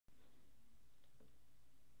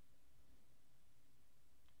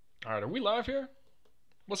Alright, are we live here?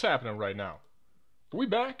 What's happening right now? Are we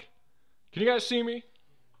back? Can you guys see me?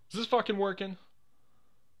 Is this fucking working?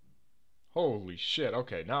 Holy shit.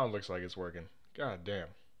 Okay, now it looks like it's working. God damn.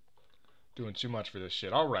 Doing too much for this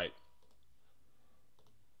shit. Alright.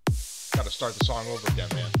 Gotta start the song over again,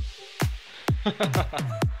 man.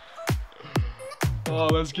 Oh,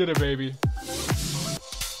 let's get it, baby.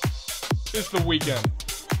 It's the weekend.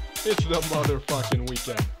 It's the motherfucking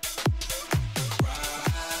weekend.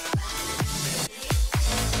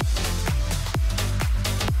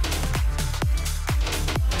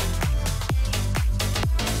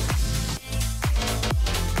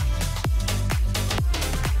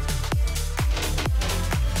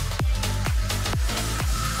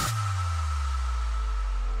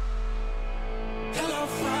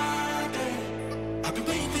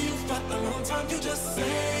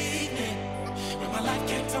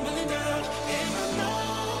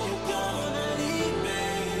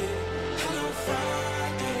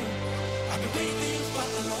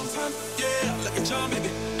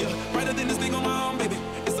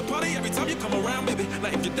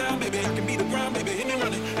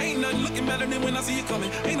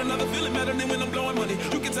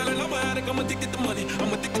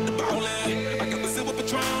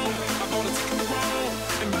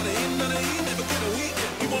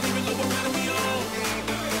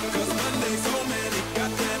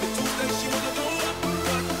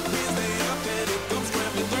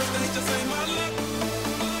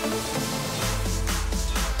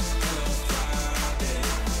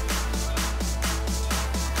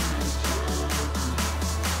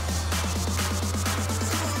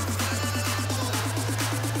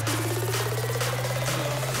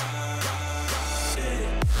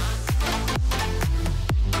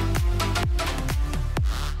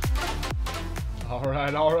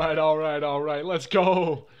 Alright, let's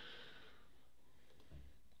go.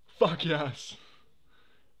 Fuck yes.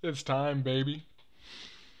 It's time, baby.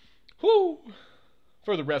 Woo!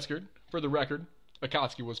 For the record,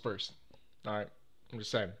 Akatsuki was first. Alright, I'm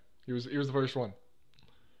just saying. He was the first one.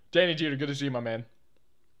 Danny Jeter, good to see you, my man.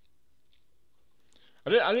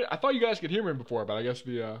 I thought you guys could hear me before, but I guess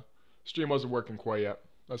the stream wasn't working quite yet.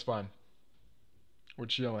 That's fine. We're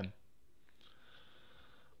chilling.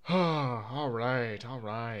 Alright.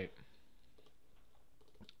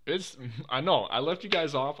 I know, I left you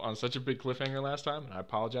guys off on such a big cliffhanger last time, and I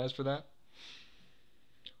apologize for that.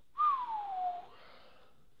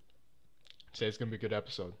 Today's gonna be a good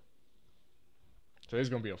episode. Today's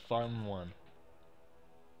gonna be a fun one.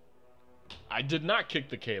 I did not kick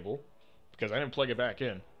the cable, because I didn't plug it back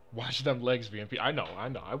in. Watch them legs, VMP. I know,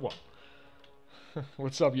 I won't.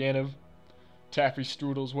 What's up, Yaniv? Taffy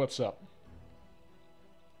Strudels, what's up?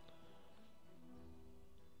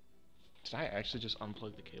 Did I actually just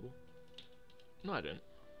unplug the cable? No, I didn't.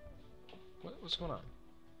 What's going on?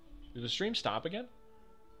 Did the stream stop again?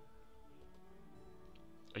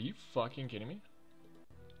 Are you fucking kidding me?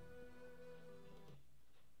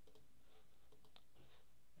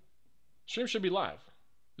 Stream should be live.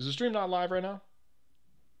 Is the stream not live right now?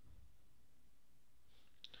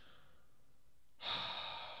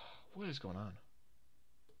 What is going on?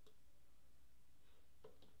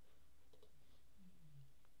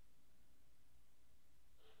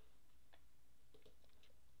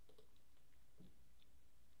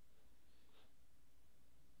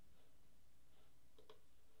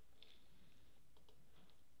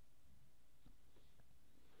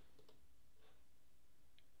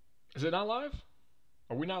 Is it not live?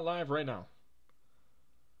 Are we not live right now?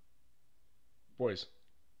 Boys.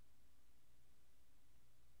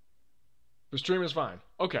 The stream is fine.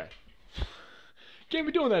 Okay. Can't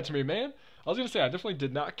be doing that to me, man. I was going to say, I definitely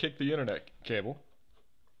did not kick the internet cable.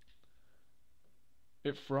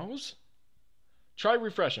 It froze? Try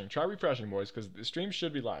refreshing, boys, because the stream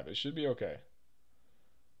should be live. It should be okay.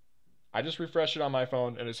 I just refreshed it on my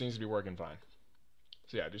phone, and it seems to be working fine.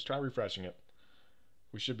 So yeah, just try refreshing it.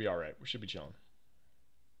 We should be alright. We should be chilling.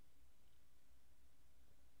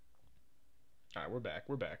 Alright, we're back.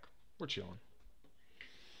 We're chilling.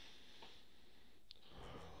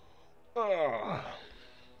 I'm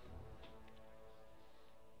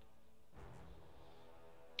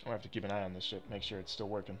gonna have to keep an eye on this shit, make sure it's still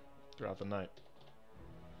working throughout the night.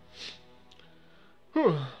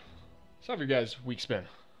 Whew. So how have your guys' weeks been?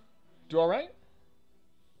 Do alright?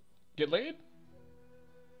 Get laid?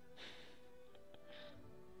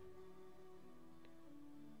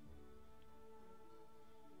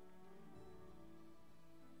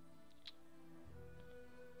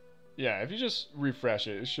 Yeah, if you just refresh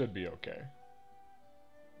it, it should be okay.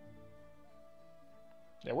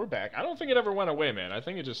 Yeah, we're back. I don't think it ever went away, man. I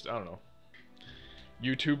think it just, I don't know.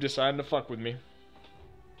 YouTube deciding to fuck with me.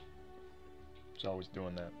 It's always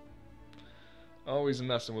doing that. Always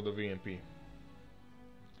messing with the VMP.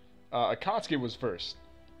 Akatsuki was first.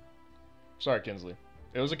 Sorry, Kinsley.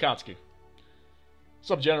 It was Akatsuki.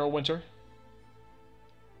 What's up, General Winter?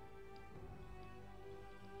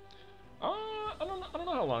 I don't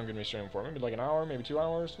know how long I'm gonna be streaming for. Maybe like an hour, maybe 2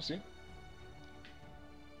 hours. We'll see.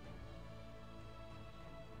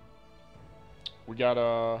 We got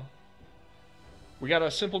a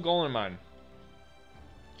simple goal in mind,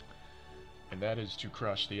 and that is to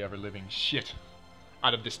crush the ever-living shit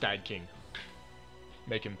out of the Stag King.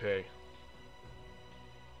 Make him pay.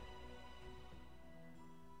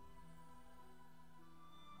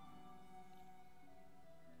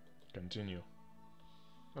 Continue.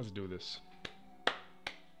 Let's do this.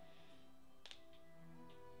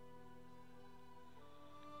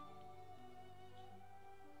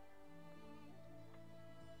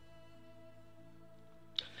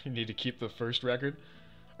 You need to keep the first record.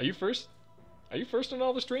 Are you first? Are you first on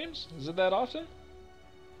all the streams? Is it that often?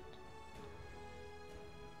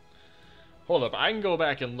 Hold up, I can go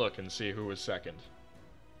back and look and see who was second.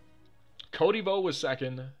 Cody Bo was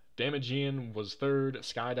second. Damagian was third.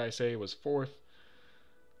 Skydice was fourth.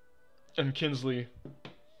 And Kinsley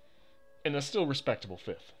in a still respectable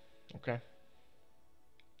fifth. Okay?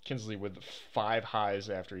 Kinsley with 5 highs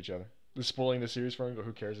after each other. This spoiling the series for him, but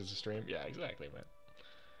who cares? It's a stream. Yeah, exactly, man.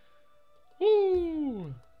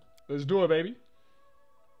 Woo! Let's do it, baby.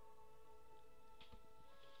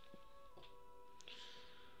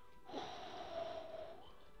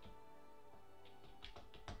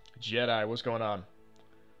 Jedi, what's going on?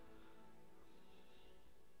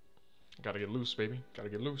 Gotta get loose, baby. Gotta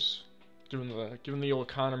get loose. Give him the old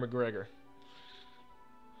Conor McGregor.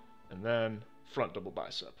 And then front double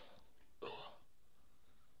bicep. Ugh.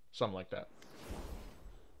 Something like that.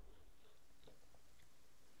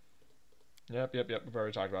 Yep. We've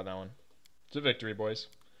already talked about that one. It's a victory, boys.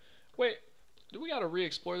 Wait, do we gotta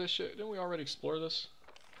re-explore this shit? Didn't we already explore this?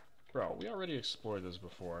 Bro, we already explored this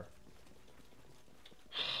before.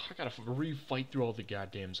 I gotta re-fight through all the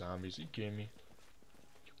goddamn zombies. Are you kidding me?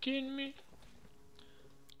 You kidding me?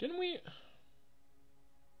 Didn't we?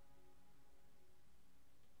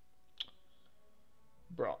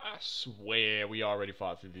 Bro, I swear we already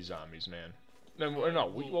fought through these zombies, man. No,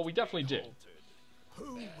 we definitely did.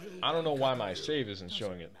 I don't know why my save isn't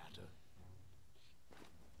showing it.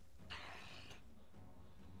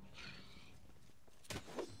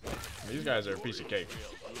 These guys are a piece of cake.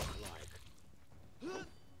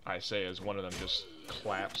 I say as one of them just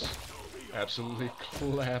claps. Absolutely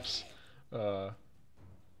claps.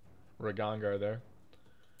 Ragangar there.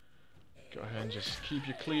 Go ahead and just keep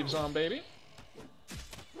your cleaves on, baby.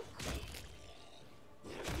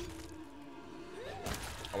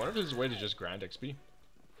 I wonder if there's a way to just grind XP.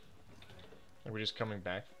 Like we're just coming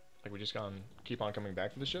back. Like we just keep on coming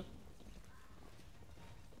back to the ship.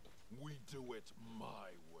 We do it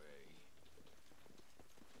my way.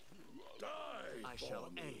 Die, I shall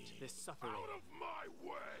end this suffering. out of my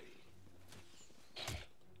way.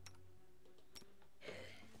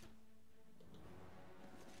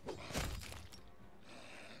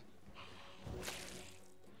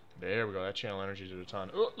 There we go. That channel energy did a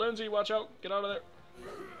ton. Oh, Lindsay, watch out! Get out of there.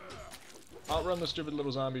 Outrun the stupid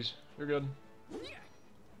little zombies. You're good.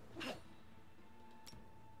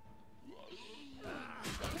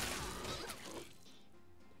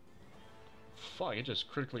 Fuck, it just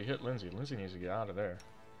critically hit Lindsay. Lindsay needs to get out of there.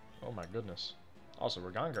 Oh my goodness. Also,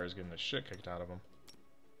 Ragangar is getting the shit kicked out of him.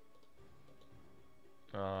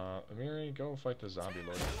 Amiri, go fight the zombie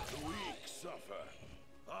lord. The weak suffer.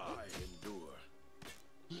 I endure.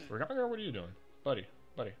 Ragangar, what are you doing? Buddy.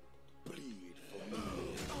 Bleed for me.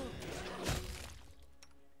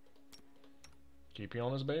 Keep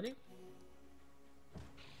healing this baby.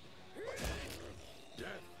 Death.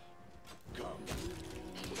 Come.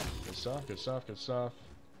 Good stuff.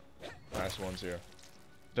 Nice ones here.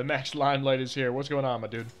 The max limelight is here. What's going on, my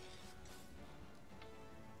dude?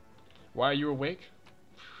 Why are you awake?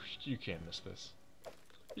 You can't miss this.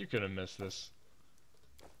 You couldn't miss this.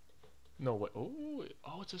 No way. Oh,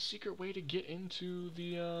 it's a secret way to get into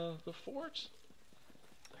the fort.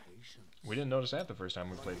 We didn't notice that the first time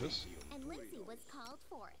we played this. And Lindsay was called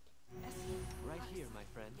for it. Yes, right here, my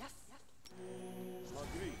friend. Yes.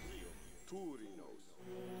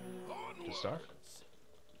 Good stuff.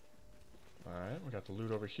 Alright, we got the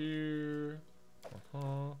loot over here.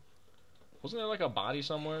 Wasn't there like a body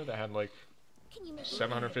somewhere that had like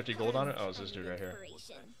 750 gold on it? Oh, it's this dude right here.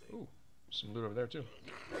 Ooh, some loot over there too.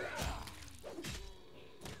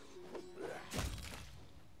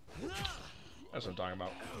 That's what I'm talking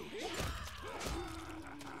about.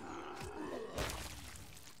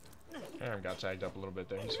 Aaron got tagged up a little bit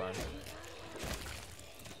there. He's fine.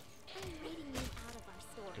 I'm leading you out of our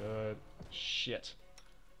store. Good shit.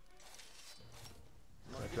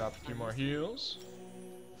 Gonna drop a few more heals.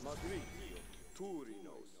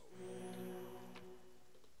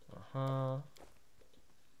 Uh-huh.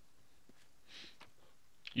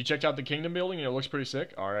 You checked out the kingdom building and it looks pretty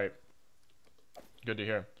sick? Alright. Good to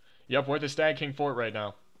hear. Yep, we're at the Stag King Fort right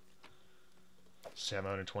now.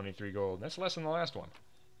 723 gold. That's less than the last one.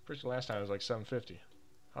 Pretty sure last time it was like 750.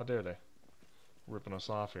 How dare they? Ripping us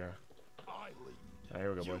off here. Alright,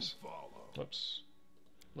 here we go, boys. Whoops.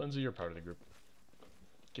 Lindsay, you're part of the group.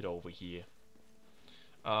 Get over here.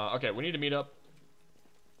 Okay, we need to meet up.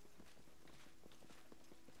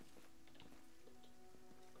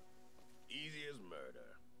 Easy as murder.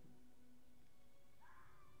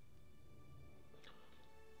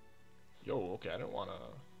 Yo, okay, I don't want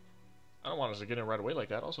us to get in right away like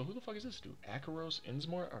that. Also, who the fuck is this dude? Akaros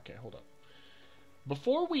Innsmore? Okay, hold up.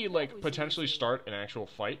 Before we like potentially start an actual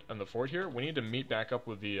fight on the fort here, we need to meet back up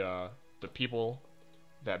with the people,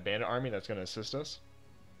 that bandit army that's gonna assist us.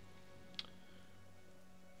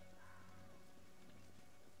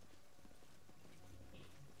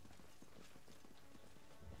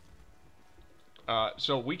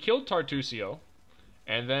 So we killed Tartusio,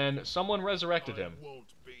 and then someone resurrected him.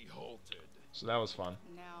 Won't be halted. So that was fun.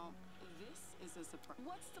 Now, this is a surprise.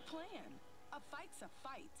 What's the plan? A fight's a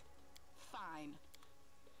fight. Fine.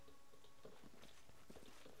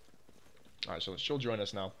 Alright, so she'll join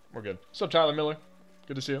us now. We're good. What's up, Tyler Miller?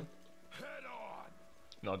 Good to see you. Head on.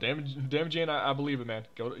 No, damn Jane, I believe it, man.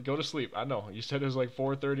 Go to sleep. I know. You said it was like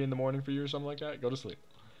 4:30 in the morning for you or something like that. Go to sleep.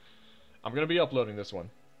 I'm gonna be uploading this one.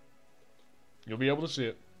 You'll be able to see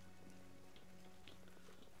it.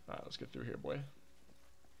 Alright, let's get through here, boy.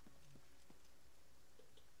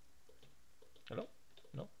 Hello?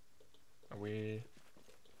 No? Are we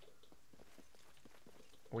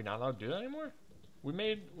not allowed to do that anymore? We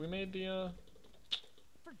made the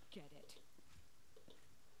Forget it.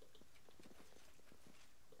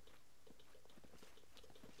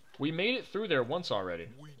 we made it through there once already.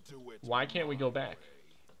 We do it. Why can't we go my back? way.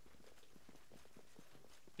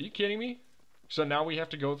 Are you kidding me? So now we have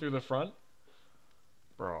to go through the front?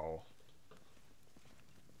 Bro.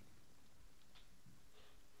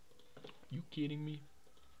 You kidding me?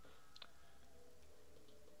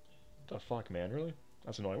 The fuck, man? Really?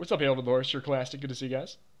 That's annoying. What's up, Elvidor? Sure Classic. Good to see you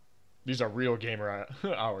guys. These are real gamer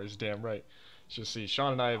hours, damn right. Just see,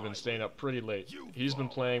 Sean and I have been staying up pretty late. He's been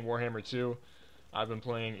playing Warhammer 2. I've been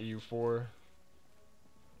playing EU4.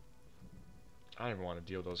 I don't even want to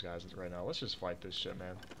deal with those guys right now. Let's just fight this shit,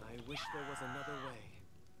 man. I wish there was another way.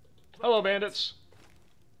 Hello, bandits.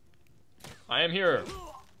 I am here.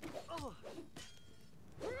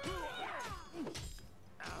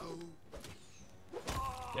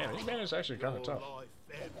 Damn, these bandits actually kind of tough. Life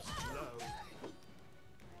ebbs low.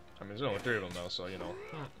 I mean, there's only 3 of them though, so you know,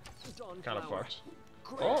 kind of Dawnflower. fucked.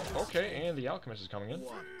 Oh, okay, and the alchemist is coming in.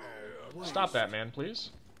 Stop that, man,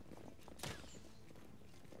 please.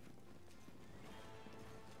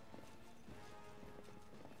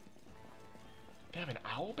 They have an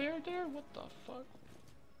owlbear there? What the fuck?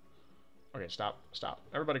 Okay, stop.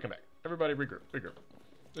 Everybody come back. Everybody regroup.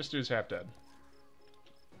 This dude's half dead.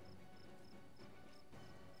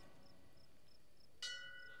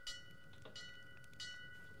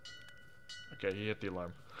 Okay, he hit the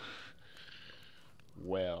alarm.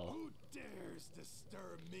 Well. Who dares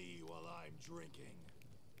disturb me while I'm drinking?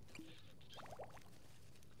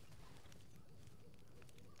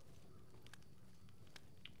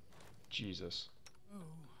 Jesus. Oh,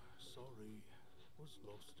 sorry. Was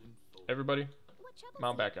lost in thought. Everybody, What trouble?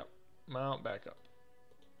 mount back up. Mount back up.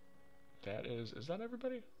 That is that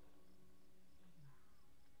everybody?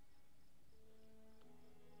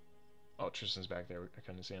 Oh, Tristan's back there. I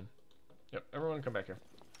couldn't see him. Yep, everyone come back here.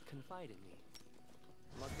 Confide in me.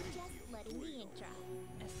 Just letting the ink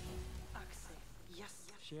dry. Yes.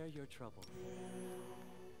 Share your trouble.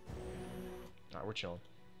 Alright, we're chilling.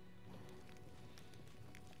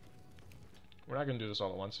 We're not gonna do this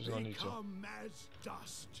all at once. There's no need to. Become as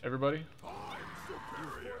dust. Everybody, I'm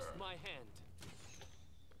superior. Forced my hand.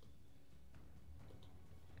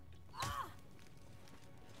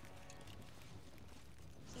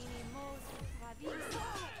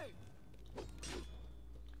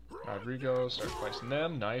 Rodrigo, start fighting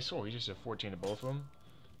them. Nice. Oh, he just did 14 to both of them.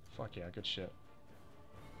 Fuck yeah, good shit.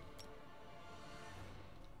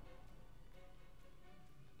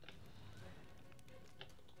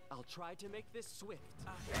 I'll try to make this swift.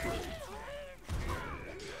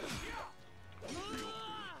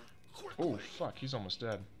 Oh, fuck, he's almost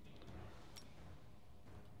dead.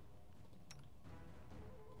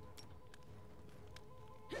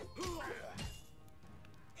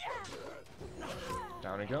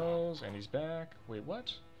 He's back. Wait,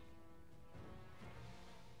 what?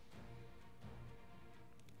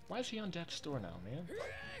 Why is he on death's door now, man?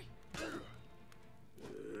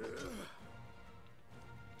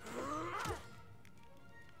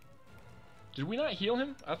 Did we not heal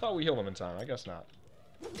him? I thought we healed him in time. I guess not.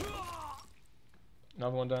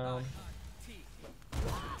 Another one down.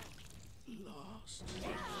 Oh,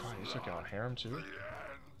 he took out Harem too.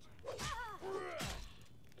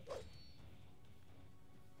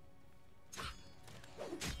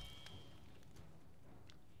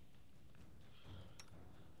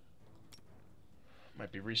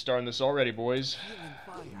 Might be restarting this already, boys.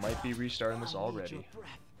 Might be restarting this already.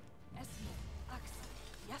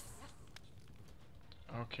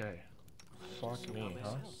 Okay. Fuck me,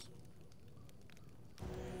 huh?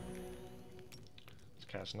 Let's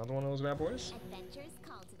cast another one of those bad boys. Adventures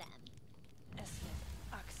call to them.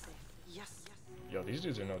 Yo, these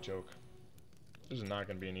dudes are no joke. This is not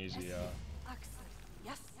gonna be an easy,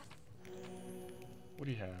 What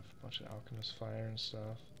do you have? A bunch of alchemist fire and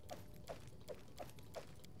stuff.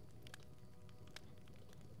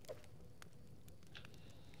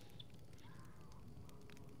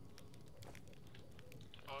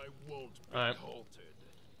 I won't be Alright. halted.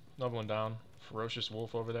 Another one down. Ferocious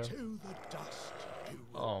wolf over there. To the dust. You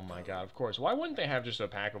will Oh my god, of course. Why wouldn't they have just a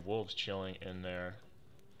pack of wolves chilling in there?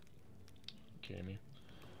 You kidding me?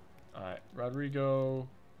 Alright, Rodrigo.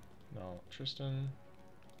 No, Tristan.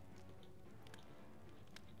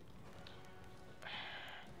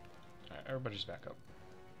 Alright, everybody's back up.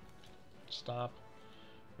 Stop.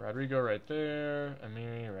 Rodrigo right there.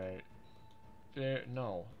 Amiri right there.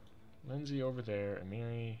 No. Lindsay over there.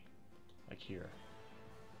 Amiri like here.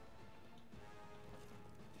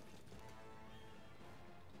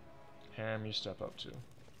 Ham, you step up too.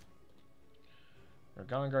 Or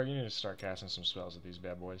Gongar, you need to start casting some spells at these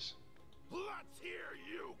bad boys. Let's hear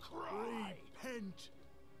you cry. Repent.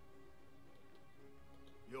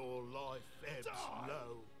 Your life ebbs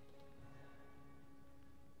low.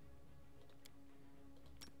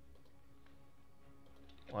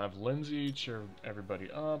 We'll have Lindsay cheer everybody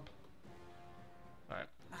up. Alright.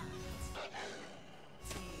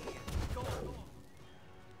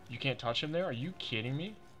 You can't touch him there? Are you kidding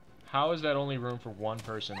me? How is that only room for one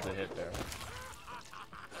person to hit there?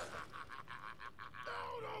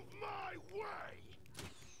 Out of my way.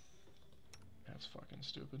 That's fucking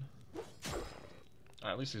stupid.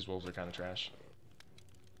 At least these wolves are kind of trash.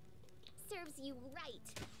 Serves you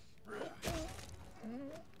right.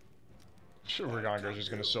 Sure, Ragongar's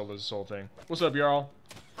just gonna solo this whole thing. What's up, Jarl?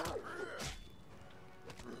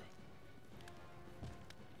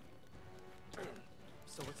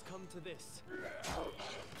 So it's come to this.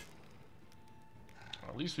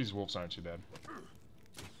 At least these wolves aren't too bad.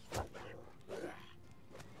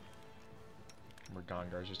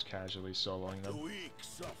 Ragongar's just casually soloing The them. weak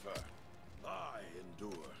suffer. I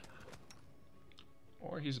endure.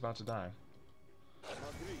 Or he's about to die.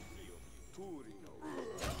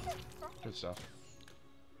 Good stuff.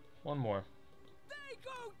 One more. They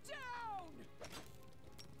go down.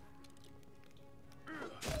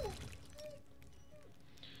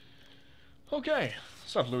 Okay.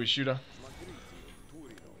 What's up, Louis Shooter?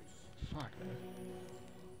 Fuck, man.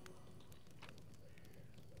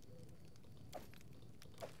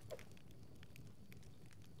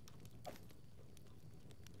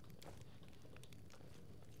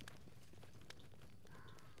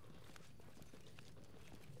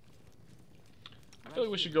 I feel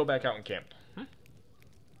like we should go back out and camp.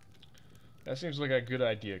 That seems like a good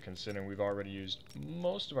idea considering we've already used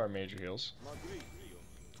most of our major heals.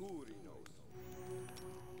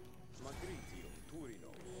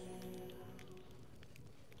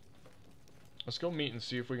 Let's go meet and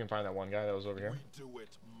see if we can find that one guy that was over here. Do it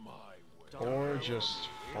my way. Or just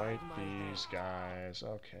fight these guys.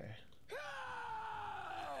 Okay.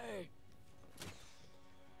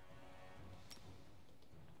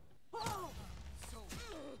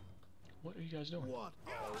 What are you guys doing? What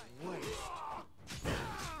a waste.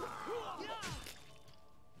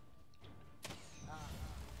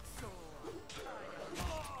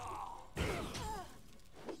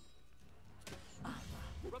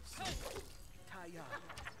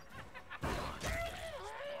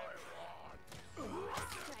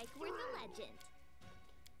 Strike worth a legend.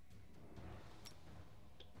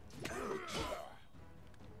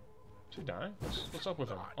 Is he dying? What's up with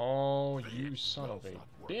him? Oh, you son of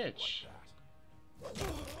a bitch.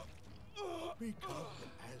 Become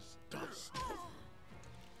as dust.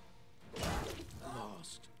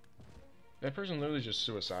 Lost. That person literally just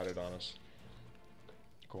suicided on us.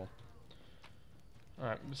 Cool.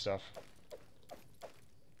 Alright, good stuff.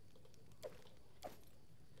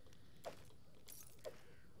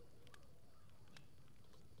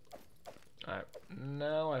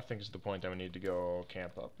 I think is the point that we need to go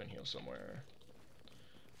camp up and heal somewhere.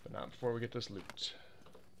 But not before we get this loot.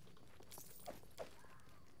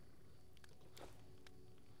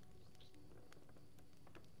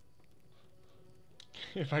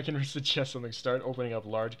 If I can suggest something, start opening up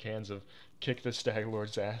large cans of kick the Stag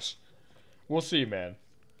Lord's ass. We'll see, man.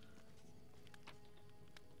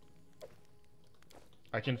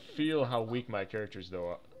 I can feel how weak my characters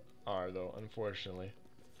are, unfortunately.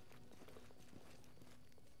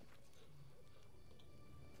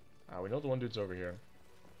 We know the one dude's over here.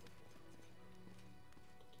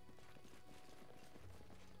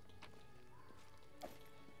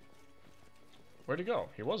 Where'd he go?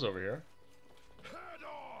 He was over here.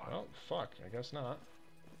 Oh, fuck. I guess not.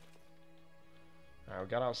 Alright, we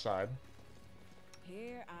got outside.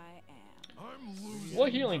 Here I am.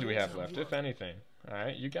 What healing do we have left, if anything?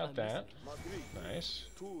 Alright, you got that. Nice.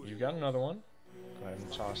 You got another one. Go ahead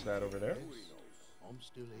and toss that over there.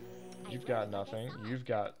 You've got nothing. You've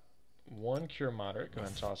got one cure moderate. Go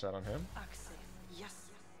ahead and toss that on him. Yes.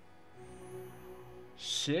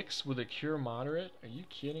 6 with a cure moderate? Are you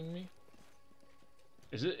kidding me?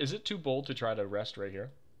 Is it too bold to try to rest right here?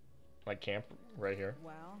 Like camp right here?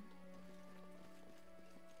 Well.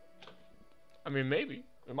 I mean, maybe.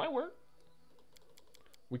 It might work.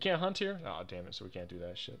 We can't hunt here? Oh, damn it, so we can't do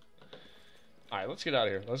that shit. Alright, let's get out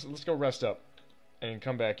of here. Let's go rest up. And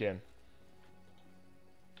come back in.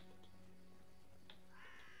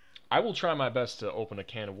 I will try my best to open a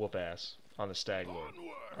can of whoop ass on the Stag Lord.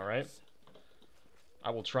 Alright?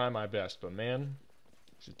 I will try my best, but man,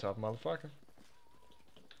 he's a tough motherfucker.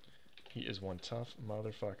 He is one tough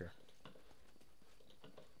motherfucker.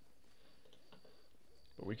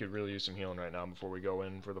 But we could really use some healing right now before we go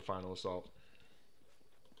in for the final assault.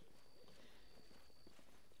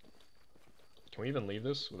 Can we even leave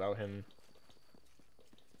this without him?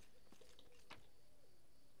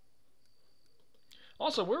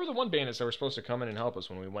 Also, where were the one bandits that were supposed to come in and help us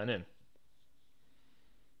when we went in?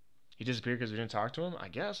 He disappeared because we didn't talk to him? I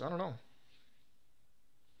guess. I don't know.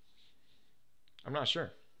 I'm not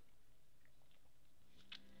sure.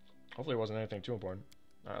 Hopefully it wasn't anything too important.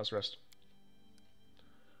 Alright, let's rest.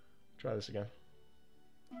 Try this again.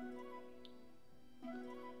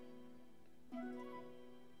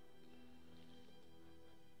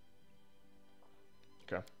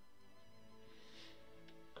 Okay.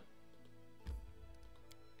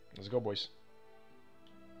 Let's go, boys.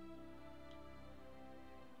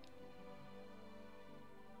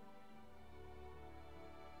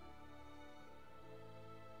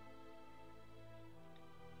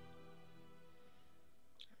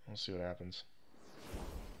 We'll see what happens.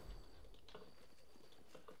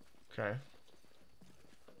 Okay.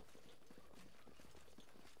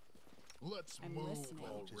 Let's I'm move listening.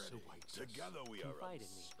 already. Together we are. Confide in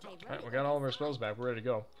me. Alright, we got all of our spells back. We're ready to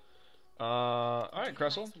go. Alright,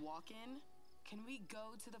 Cressel. Nice walk in. Can we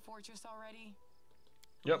go to the fortress already?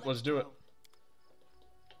 Yep, let's do it.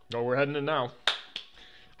 No, we're heading in now.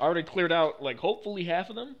 I already cleared out, like, hopefully half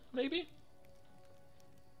of them, maybe?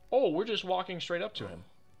 Oh, we're just walking straight up to him.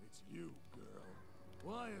 It's you, girl.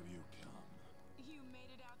 Why have you come? You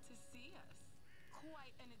made it out to see us.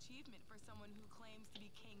 Quite an achievement for someone who claims to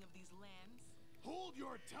be king of these lands. Hold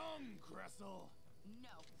your tongue, Cressel.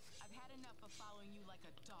 No, I've had enough of following you like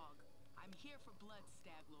a dog. I'm here for blood,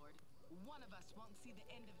 Stag Lord. One of us won't see the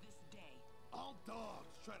end of this day. All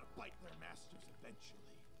dogs try to bite their masters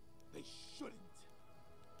eventually. They shouldn't.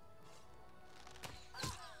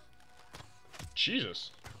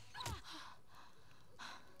 Jesus.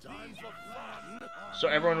 Time for fun. So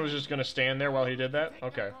everyone was just gonna stand there while he did that? Take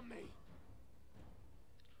Okay. from me.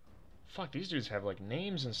 Fuck, these dudes have, like,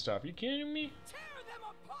 names and stuff. You kidding me? Tear them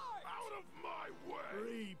apart! Out of my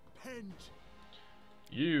way. Repent.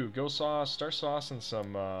 You, go sauce, start saucing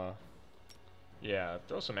some, yeah,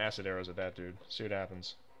 throw some acid arrows at that dude. See what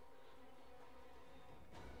happens.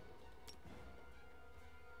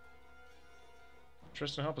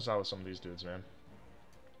 Tristan, help us out with some of these dudes, man.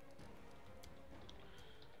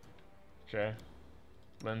 Okay.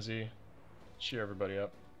 Lindsay, cheer everybody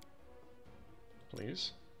up.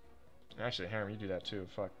 Please. Actually, Harem, you do that too.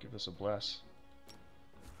 Fuck, give this a bless.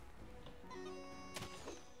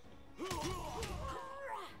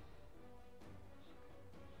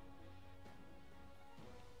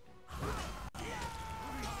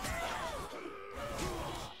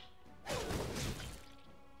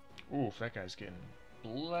 Oof, that guy's getting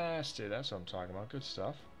blasted. That's what I'm talking about. Good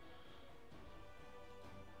stuff.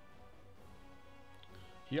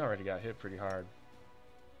 He already got hit pretty hard.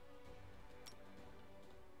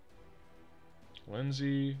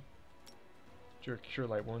 Lindsay, cure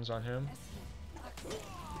light wounds on him.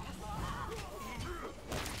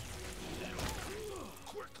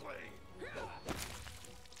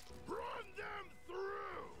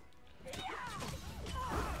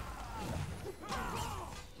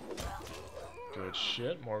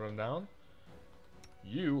 shit. More of them down.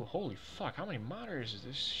 You, holy fuck, how many monitors does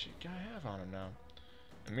this shit guy have on him now?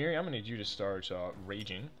 And Miri, I'm gonna need you to start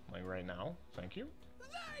raging, like right now. Thank you.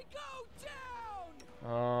 They go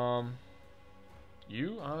down!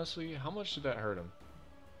 You, honestly, how much did that hurt him?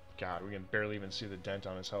 God, we can barely even see the dent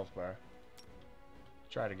on his health bar.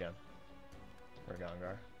 Try it again. We're gone,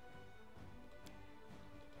 Gar.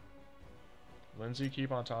 Lindsay,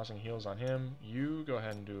 keep on tossing heals on him. You go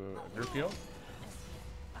ahead and do a group heal.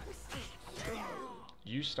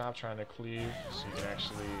 You stop trying to cleave so you can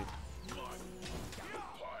actually...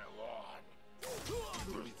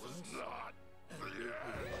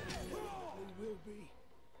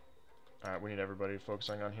 Alright, we need everybody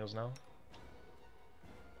focusing on heals now.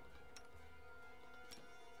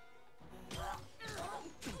 The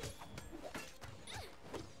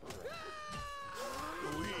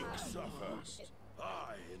weak suffer.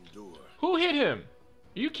 I endure. Who hit him?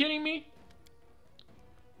 Are you kidding me?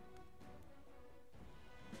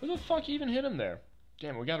 Who the fuck even hit him there?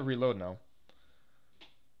 Damn, we gotta reload now.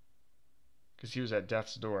 Because he was at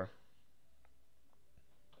death's door.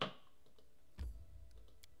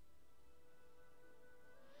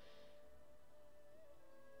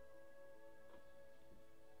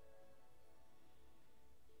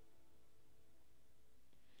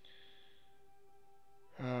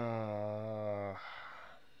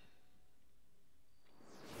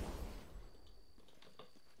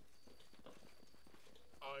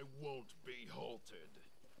 I won't be halted.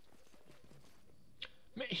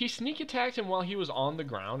 Man, he sneak attacked him while he was on the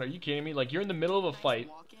ground. Are you kidding me? Like, you're in the middle of a fight.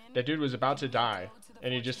 That dude was about to die.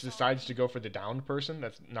 And he just decides to go for the downed person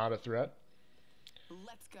that's not a threat.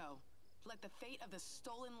 Let's go. Let the fate of the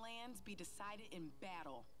stolen lands be decided in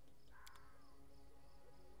battle.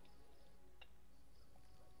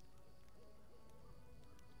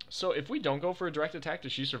 So if we don't go for a direct attack,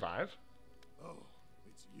 does she survive? Oh,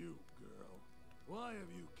 it's you, girl. Why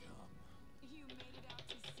have you come? You made it out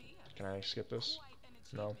to see us. Can I skip this? Quite an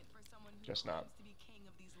No. achievement for someone who Guess not. claims to be king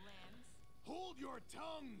of these lands. Hold your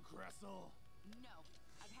tongue, Cressel. No,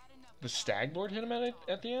 I've had enough. The Stag Lord hit him at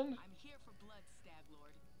the end? I'm here for blood, Stag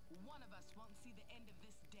Lord. One of us won't see the end of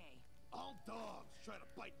this day. All dogs try to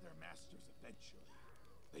bite their masters eventually.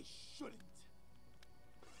 They shouldn't.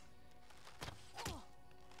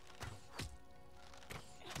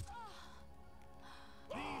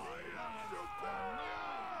 I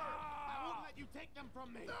won't let you take them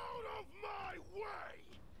from me. Out of my way!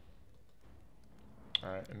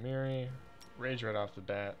 Alright, Amiri. Rage right off the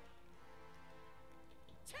bat.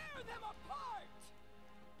 Tear them apart!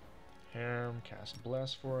 Harem, cast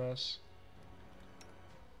Bless for us.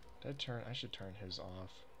 Dead turn, I should turn his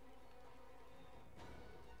off.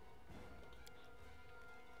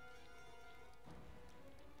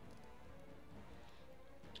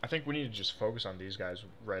 I think we need to just focus on these guys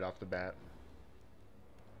right off the bat.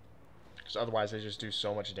 Because otherwise they just do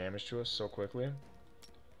so much damage to us so quickly.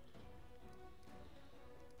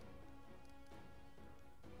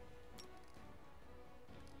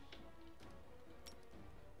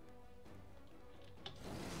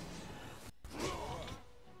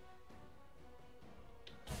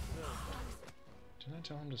 Didn't I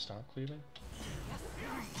tell him to stop cleaving?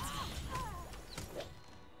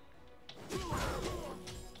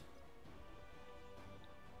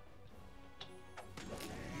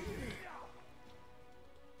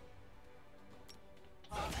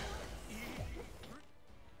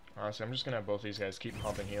 Honestly, I'm just gonna have both these guys keep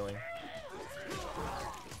pumping healing.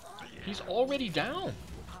 He's already down!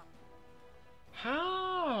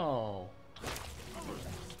 How?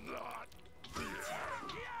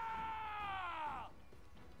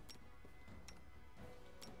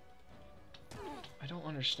 I don't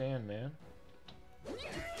understand, man.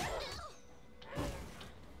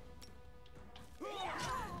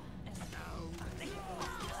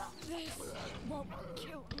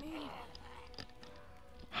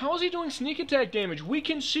 How is he doing sneak attack damage? We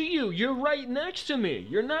can see you. You're right next to me.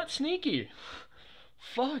 You're not sneaky.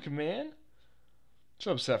 Fuck, man.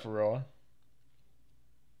 What's up, Sephiroth?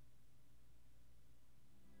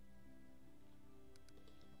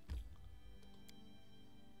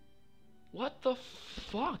 What the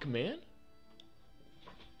fuck, man?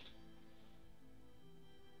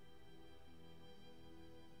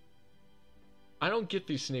 I don't get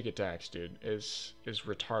these sneak attacks, dude. Is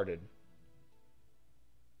retarded.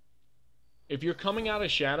 If you're coming out of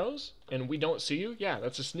shadows and we don't see you, yeah,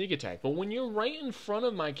 that's a sneak attack. But when you're right in front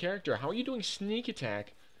of my character, how are you doing sneak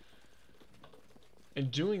attack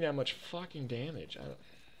and doing that much fucking damage? I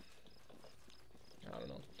don't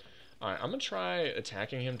know. Alright, I'm gonna try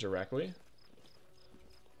attacking him directly.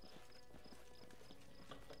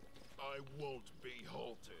 I won't be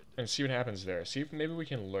halted. and see what happens there. See if maybe we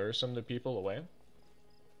can lure some of the people away.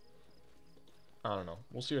 I don't know.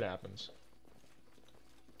 We'll see what happens.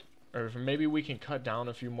 Or if maybe we can cut down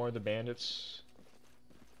a few more of the bandits.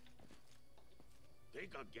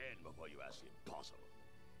 Think again before you ask the impossible.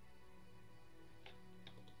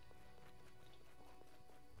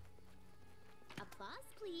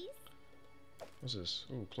 Applause, please. What's this?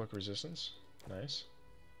 Ooh, cloak resistance. Nice.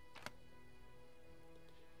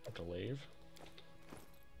 Glaive.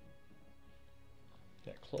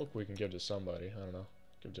 Yeah, cloak we can give to somebody. I don't know.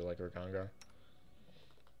 Give to like Urgangar.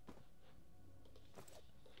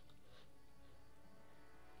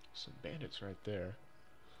 Some bandits right there.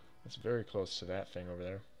 It's very close to that thing over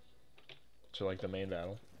there. To like the main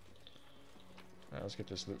battle. Alright, let's get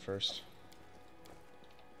this loot first.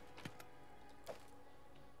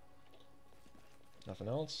 Nothing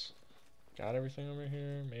else? Got everything over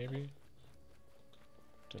here? Maybe?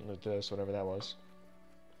 Didn't loot this, whatever that was.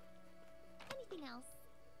 Anything else?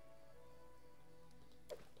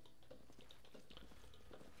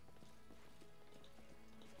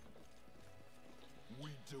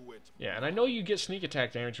 We do it. Yeah, and I know you get sneak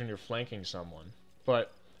attack damage when you're flanking someone,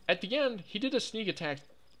 but at the end, he did a sneak attack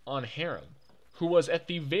on Harem, who was at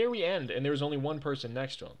the very end, and there was only one person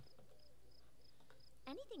next to him.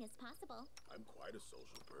 Anything is possible. I'm quite a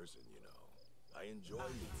social person, you know. I enjoy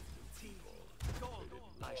meeting new people.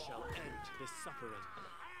 I shall end this suffering.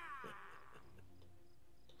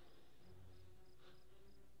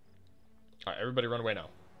 Alright, everybody run away now.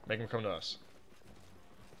 Make them come to us.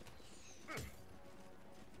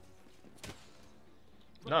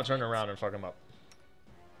 Now turn around and fuck them up.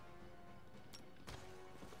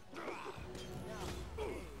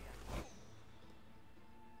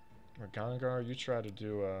 Urgangar, you try to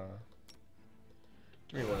do,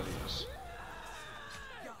 give me one of these.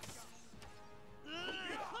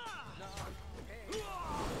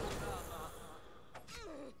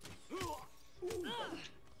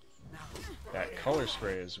 That color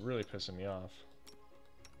spray is really pissing me off.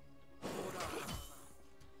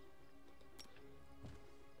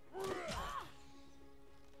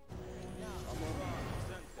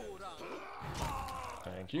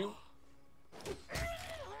 Thank you.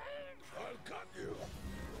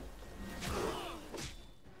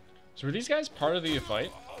 So were these guys part of the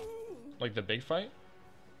fight? Like the big fight?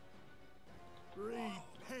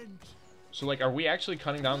 Repent. So like, are we actually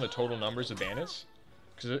cutting down the total numbers of bandits?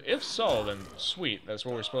 Because if so, then sweet, that's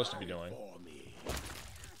what we're supposed to be doing. For me.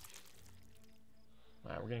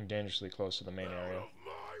 Alright, we're getting dangerously close to the main area.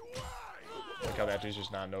 My way. Like how that dude's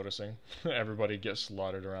just not noticing. Everybody gets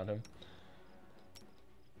slaughtered around him.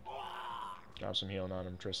 Drop some healing on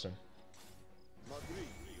him, Tristan.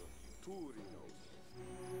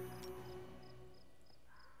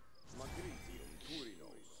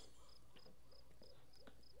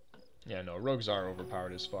 Yeah, no, rogues are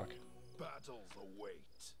overpowered as fuck. Battles await.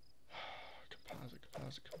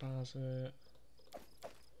 Composite.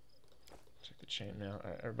 Check the chain now.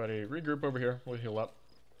 Alright, everybody regroup over here. We'll heal up.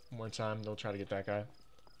 One more time, they'll try to get that guy.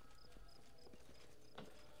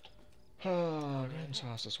 Go ahead and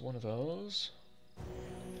toss us one of those.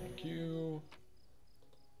 Thank you.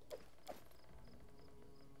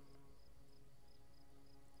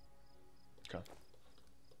 Okay.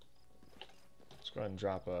 Let's go ahead and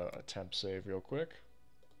drop a temp save real quick.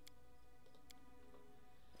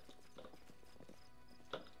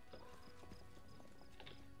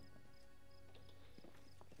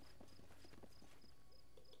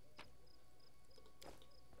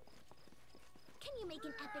 Can you make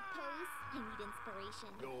an epic pose? I need inspiration.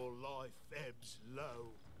 Your life ebbs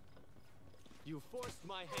low. You forced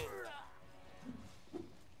my hand.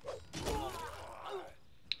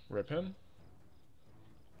 Rip him.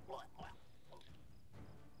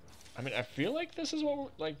 I mean, I feel like this is what we're,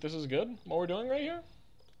 like, this is good, what we're doing right here.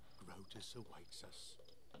 Grotus awaits us.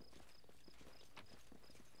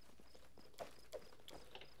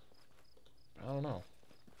 I don't know.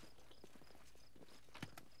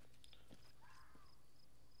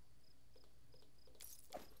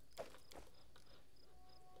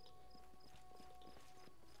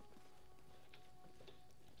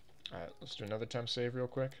 Alright, let's do another temp save real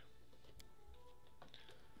quick.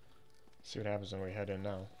 See what happens when we head in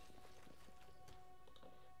now.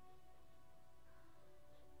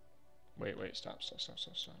 Wait, stop.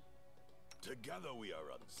 Together we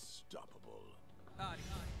are unstoppable.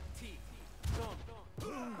 Who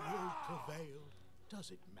will prevail?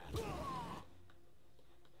 Does it matter?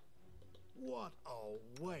 What a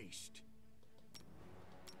waste.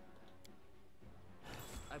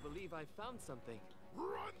 I believe I found something.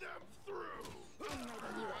 Run them through! I'm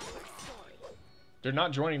writing you a quick story. They're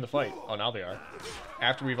not joining the fight. Oh, now they are.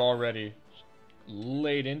 After we've already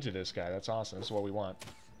laid into this guy. That's awesome. This is what we want.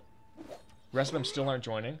 The rest of them still aren't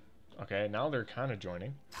joining. Okay, now they're kind of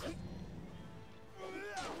joining.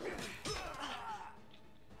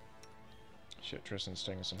 Shit, Tristan's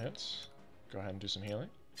taking some hits. Go ahead and do some healing.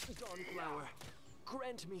 Dawnflower,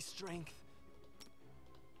 grant me strength.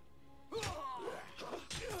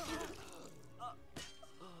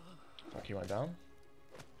 Fuck, he went down.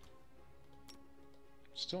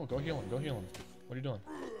 Still, go heal him, go heal him. What are you doing?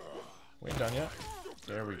 We ain't done yet.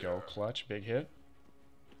 There we go, clutch, big hit.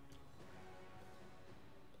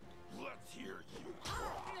 Let's hear you.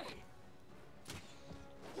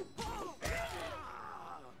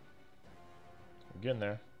 We're getting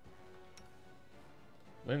there.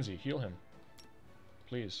 Lindsay, heal him.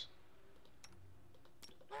 Please.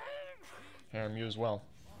 Harem, you as well.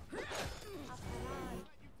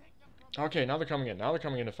 Okay, now they're coming in. Now they're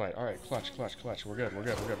coming in to fight. Alright, clutch, clutch, clutch. We're good, we're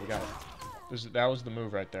good, we're good. We got it. That was the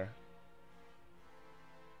move right there.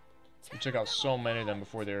 We took out so many of them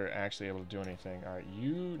before they were actually able to do anything. Alright,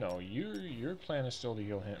 your plan is still to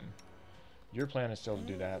heal him. Your plan is still to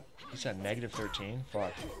do that. He's at -13?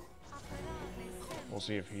 Fuck. We'll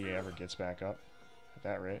see if he ever gets back up at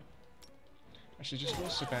that rate. Actually, just go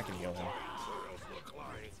sit back and heal him.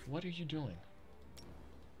 What are you doing?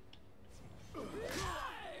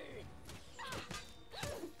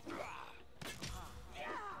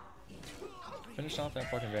 Finish off that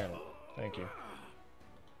fucking bandit. Thank you.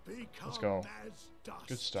 Let's go.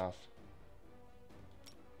 Good stuff.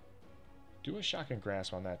 Do a shotgun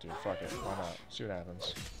grasp on that dude. Fuck it. Why not? See what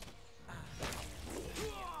happens.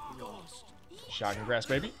 Shotgun grasp,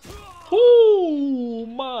 baby. Oh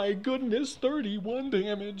my goodness. 31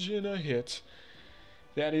 damage in a hit.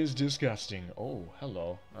 That is disgusting. Oh,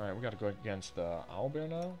 hello. Alright, we gotta go against the owlbear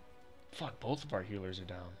now. Fuck, both of our healers are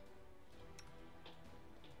down.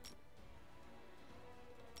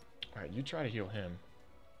 Alright, you try to heal him.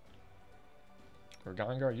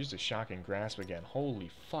 Gorgongar used a shocking grasp again. Holy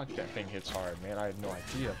fuck, that thing hits hard, man. I had no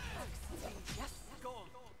idea.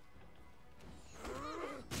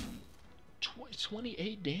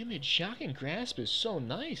 28 damage. Shocking grasp is so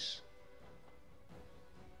nice.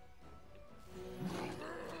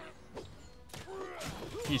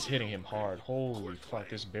 He's hitting him hard. Holy fuck,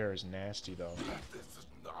 this bear is nasty though. This is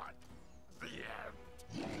not the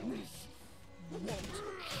end.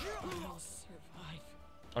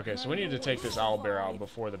 Okay, so we need to take this owlbear out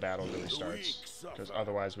before the battle really starts, because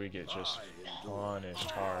otherwise we get just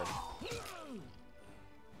punished hard.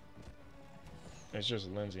 It's just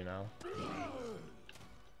Lindsay now.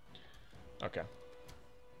 Okay.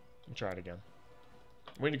 We'll try it again.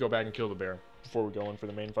 We need to go back and kill the bear before we go in for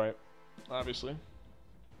the main fight, obviously.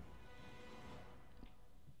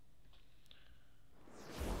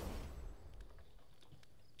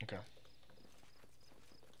 Okay.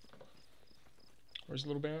 Where's the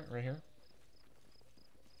little bear? Right here.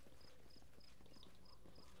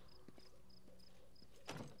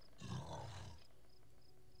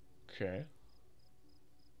 Okay.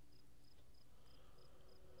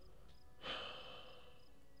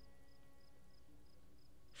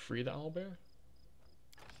 Free the owlbear?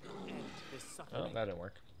 Oh, that didn't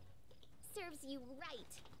work. Serves you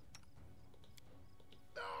right.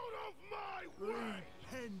 Out of my way!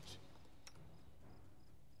 Repent.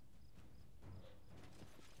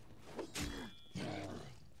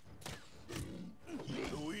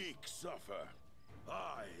 The weak suffer.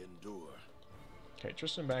 I endure. Okay,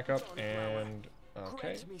 Tristan back up and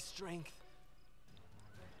okay. Grant me strength.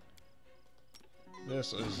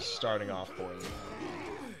 This is starting off poorly.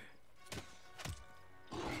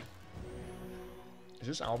 Is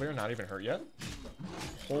this owlbear not even hurt yet?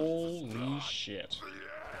 Holy shit.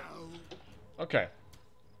 Okay.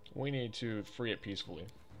 We need to free it peacefully,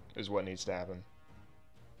 is what needs to happen.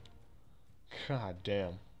 God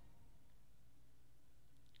damn.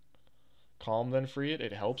 Calm, then free it.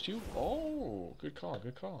 It helps you? Oh, good call,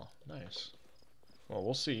 good call. Nice. Well,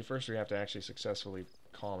 we'll see. First we have to actually successfully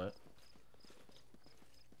calm it.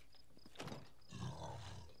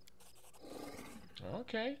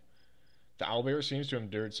 Okay. The owlbear seems to have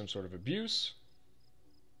endured some sort of abuse.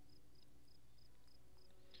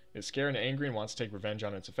 It's scared and angry and wants to take revenge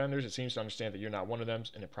on its offenders. It seems to understand that you're not one of them,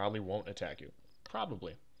 and it probably won't attack you.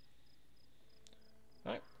 Probably.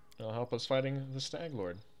 Alright. It'll help us fighting the Stag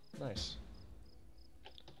Lord. Nice.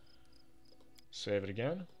 Save it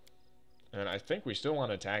again. And I think we still want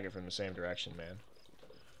to attack it from the same direction, man.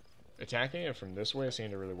 Attacking it from this way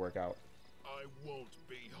seemed to really work out. I won't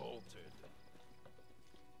be halted.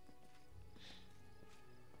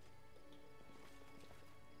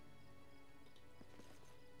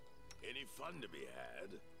 Any fun to be had.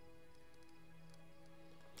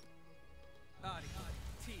 Time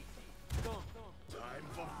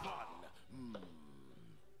for fun.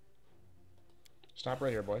 Stop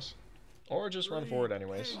right here, boys. Or just run forward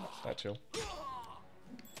anyways. That too.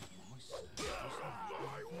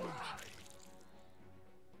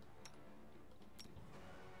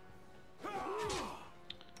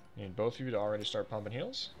 Need both of you to already start pumping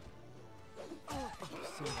heals.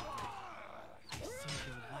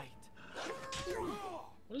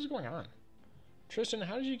 What is going on? Tristan,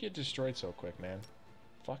 how did you get destroyed so quick, man?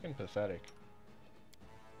 Fucking pathetic.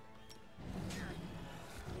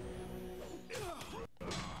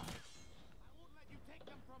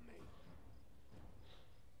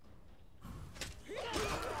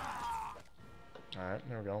 Alright,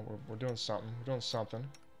 there we go. We're doing something. We're doing something.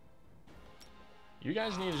 You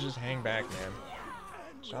guys need to just hang back, man.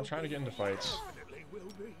 Stop trying to get into fights.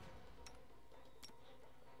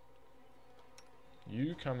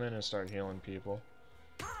 You come in and start healing people.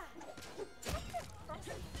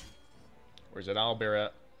 Where's that owlbear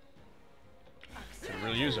at? Could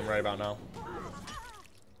really use him right about now.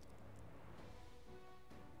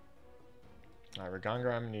 Alright,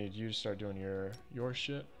 Ragangar, I'm gonna need you to start doing your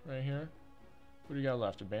shit right here. What do you got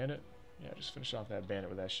left? A bandit? Yeah, just finish off that bandit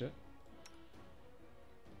with that shit.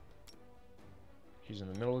 He's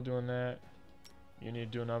in the middle of doing that. You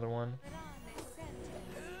need to do another one.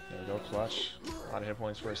 There we go, clutch. A lot of hit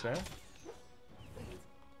points for us there.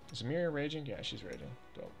 Is Amira raging? Yeah, she's raging.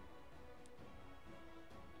 Dope.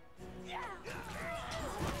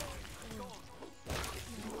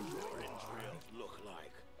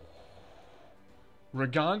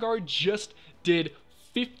 Ragangar just did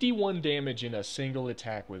 51 damage in a single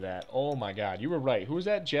attack with that. Oh my god, you were right. Who was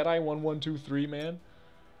that? Jedi 1123, man?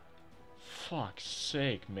 Fuck's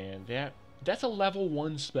sake, man. That's a level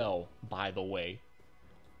 1 spell, by the way.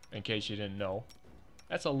 In case you didn't know.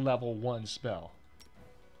 That's a level 1 spell.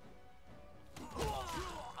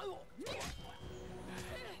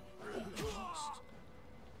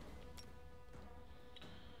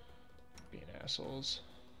 Being assholes.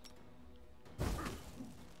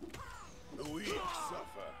 The weak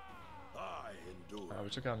suffer. I endure. We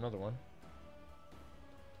took out another one.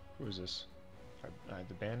 Who is this? Alright,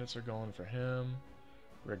 the bandits are going for him.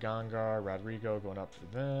 Ragangar, Rodrigo going up for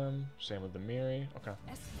them. Same with the Miri. Okay.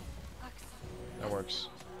 That works.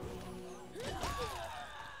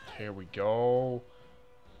 Here we go.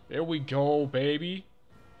 There we go, baby.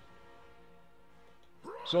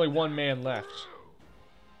 There's only one man left.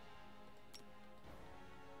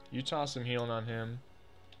 You toss some healing on him.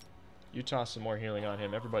 You toss some more healing on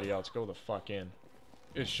him. Everybody else, go the fuck in.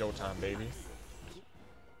 It's showtime, baby.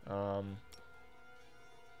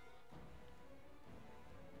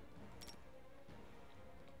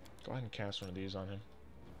 Go ahead and cast one of these on him.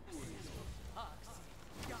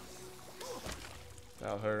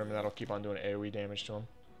 That'll hurt him. That'll keep on doing AoE damage to him.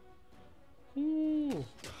 Ooh.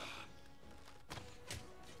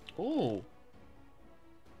 Ooh.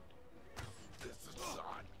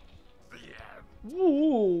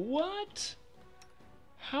 Ooh, what?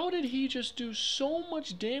 How did he just do so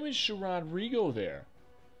much damage to Rodrigo there?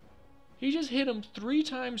 He just hit him 3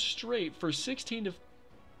 times straight for 16 to...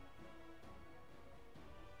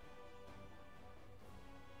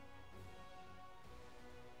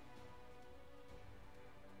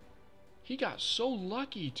 He got so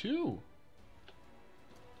lucky, too.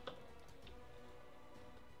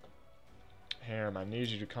 Harem, I need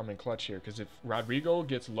you to come and clutch here, because if Rodrigo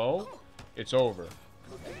gets low, it's over.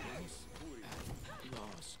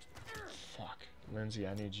 Fuck. Lindsay,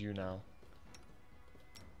 I need you now.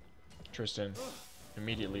 Tristan,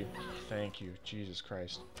 immediately. Thank you. Jesus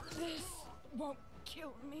Christ. This won't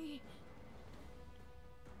kill me.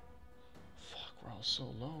 Fuck, we're all so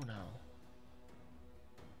low now.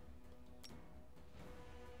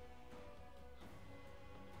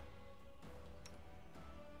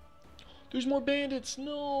 There's more bandits!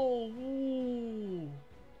 No! Ooh.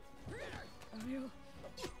 I'll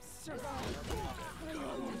survive.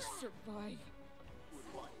 I'll survive.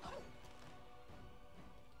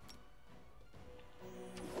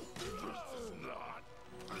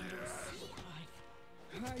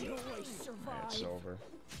 I always survive. It's over.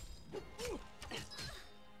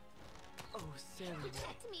 Oh, Sarah.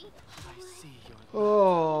 Protect me. I see your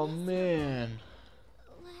Oh, man.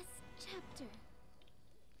 Last chapter.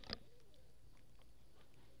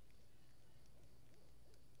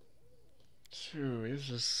 Dude, this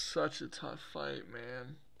is such a tough fight,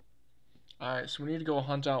 man. Alright, so we need to go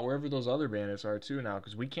hunt out wherever those other bandits are, too, now,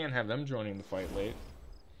 because we can't have them joining the fight late.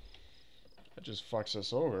 That just fucks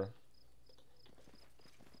us over.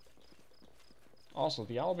 Also,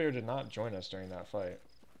 the owlbear did not join us during that fight.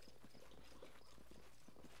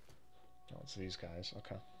 Oh, it's these guys.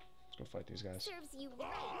 Okay. Let's go fight these guys. Serves you right.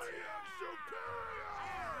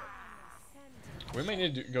 We may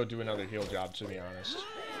need to go do another heal job, to be honest.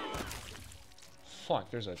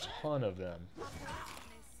 Fuck, there's a ton of them.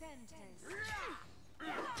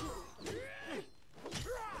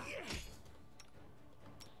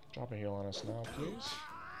 Drop a heal on us now, please.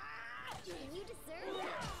 You deserve it.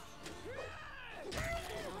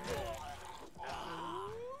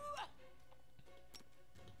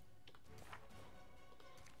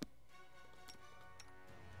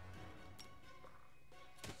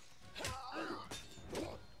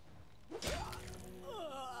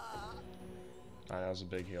 Alright, that was a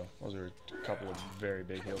big heal. Those are a couple of very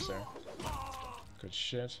big heals there. Good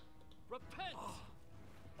shit. Repent!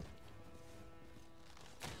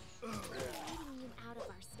 Leading you out of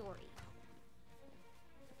our story.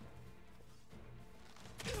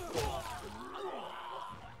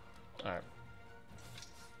 Alright.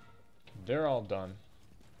 They're all done.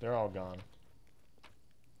 They're all gone.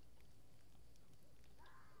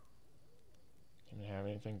 Can we have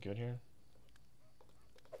anything good here?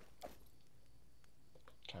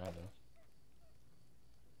 Kinda.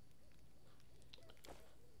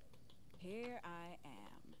 Here I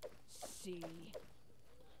am. See.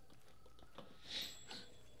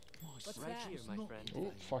 What's Right that? here, my friend.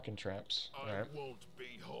 Ooh, fucking traps. I Alright. won't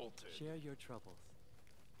be halted. Share your troubles.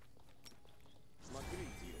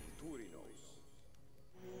 Magritio Turinos.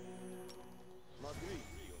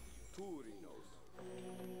 Magritio Turinos.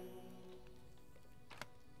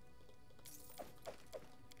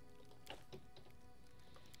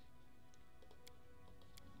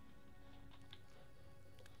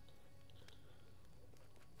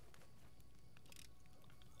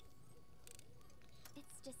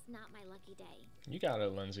 It's just not my lucky day. You got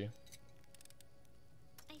it, Lindsay.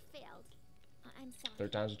 I failed. I'm sorry.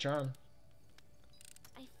 Third time's a charm.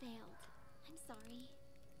 I failed. I'm sorry.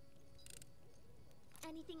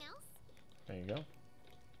 Anything else? There you go.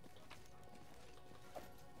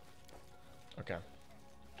 Okay.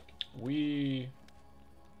 We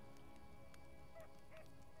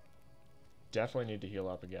definitely need to heal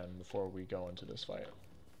up again before we go into this fight.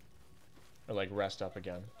 Or like rest up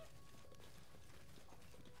again.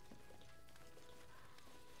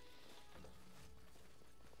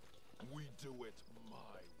 We do it my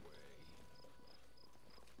way.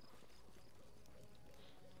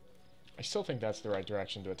 I still think that's the right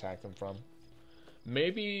direction to attack them from.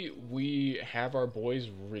 Maybe we have our boys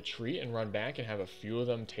retreat and run back and have a few of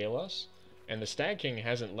them tail us. And the Stag King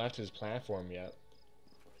hasn't left his platform yet.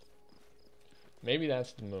 Maybe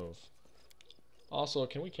that's the move. Also,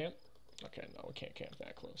 can we camp? Okay, no, we can't camp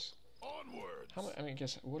that close. Onwards. How? I mean,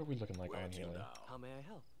 guess what are we looking like Where on to healing? now? How may I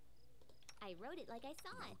help? I wrote it like I saw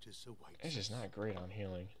it. Notice awaits It's just us. not great on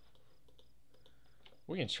healing.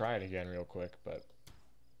 We can try it again real quick, but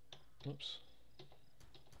oops.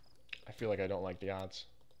 I feel like I don't like the odds.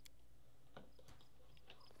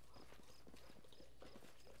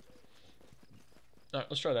 Alright,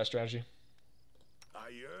 let's try that strategy. I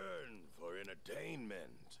yearn for entertainment.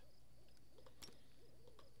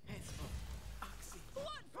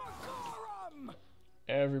 Blood for Gorum!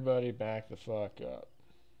 Everybody back the fuck up.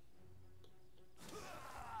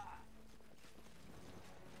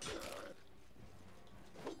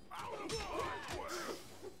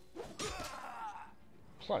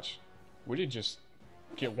 Clutch. We did just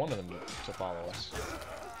get one of them to follow us.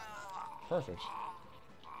 Perfect.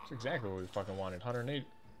 That's exactly what we fucking wanted. 108.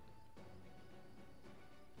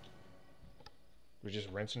 We just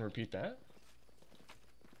rinse and repeat that?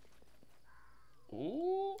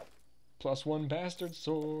 Ooh. +1 bastard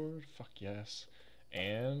sword. Fuck yes.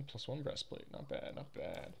 And +1 breastplate. Not bad, not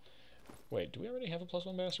bad. Wait, do we already have a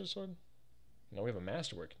 +1 bastard sword? No, we have a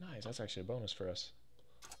masterwork. Nice, that's actually a bonus for us.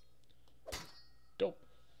 Dope.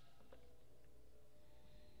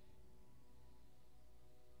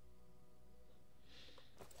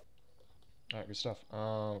 Alright, good stuff.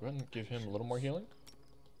 Go ahead and give him a little more healing.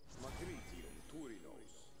 Magritio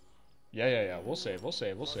Turinos. Yeah. We'll save, we'll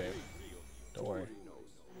save. Don't worry.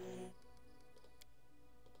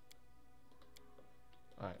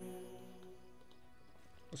 Alright.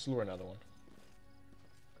 Let's lure another one.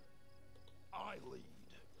 I lead.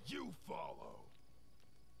 You follow.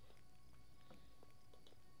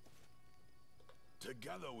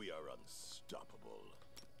 Together we are unstoppable.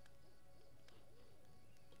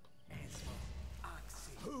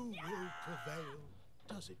 Who will prevail?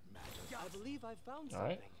 Does it matter? I believe I found All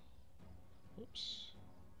right. something. Oops.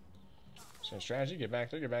 Same strategy. Get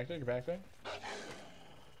back there, get back there, get back there.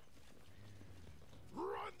 Run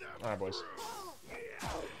them Alright, boys. through.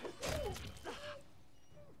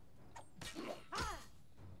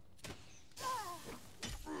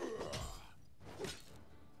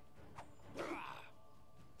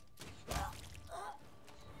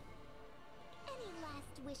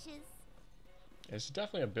 It's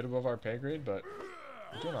definitely a bit above our pay grade, but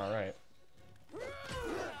we're doing all right.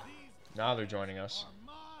 Now they're joining us.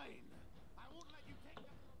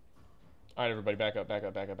 All right, everybody, back up, back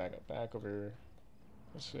up, back up, back up, back over.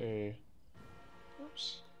 Let's say,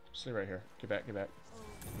 oops, stay right here. Get back, get back.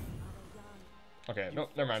 Okay,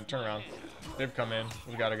 nope, never mind. Turn around. They've come in.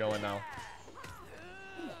 We gotta go in now.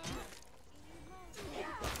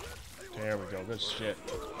 There we go. Good shit.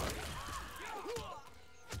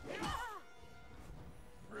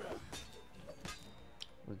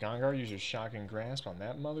 Gangar uses shocking grasp on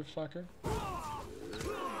that motherfucker.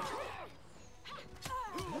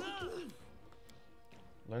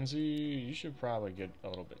 Lindsay, you should probably get a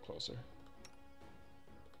little bit closer.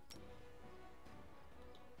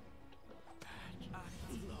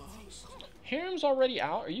 Harem's already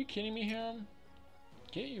out? Are you kidding me, Harem?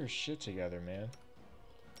 Get your shit together, man.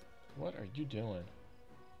 What are you doing?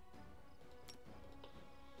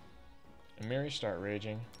 And Mary start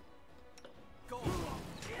raging.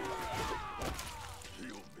 Heal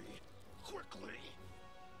me quickly.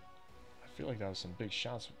 I feel like that was some big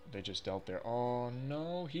shots they just dealt there. Oh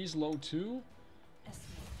no, he's low too?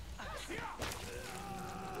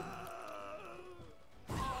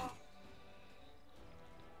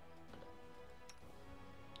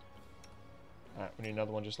 Alright, we need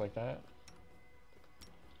another one just like that.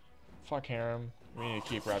 Fuck Harem. We need to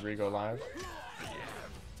keep Rodrigo alive.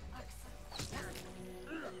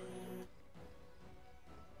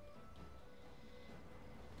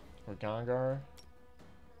 Or Gangar.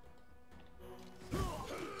 I'll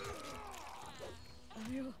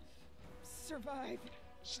survive.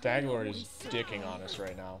 Stag Lord is dicking on us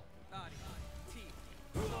right now.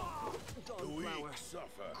 The weak Dawnflower,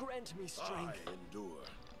 suffer. grant me I strength. endure.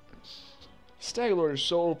 Stag Lord is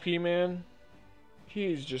so OP, man.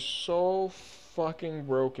 He's just so fucking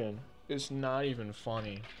broken. It's not even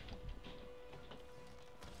funny.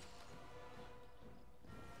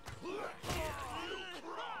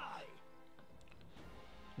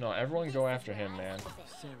 No, everyone go after him, man.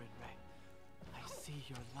 Serenray, I see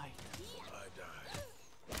your light. I die.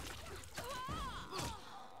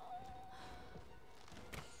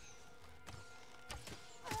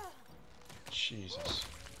 Jesus.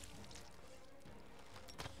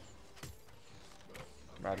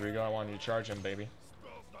 Rodrigo, I want you to charge him, baby.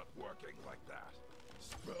 Spell's not working like that.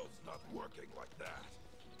 Spell's not working like that.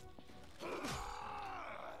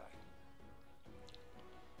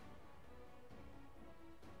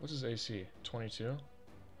 What's his AC? 22?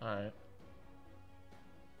 Alright.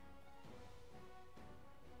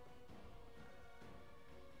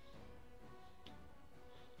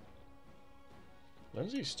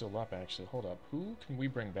 Lindsay's still up, actually. Hold up. Who can we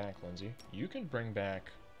bring back, Lindsay? You can bring back...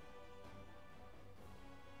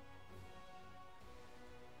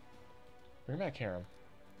 Bring back Harem.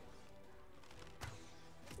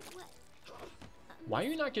 Why are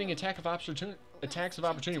you not getting attacks of opportunity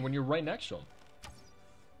when you're right next to him?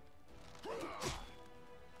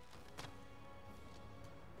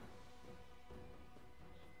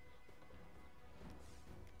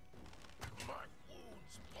 My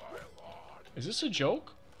wounds pile on. Is this a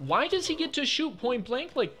joke? Why does he get to shoot point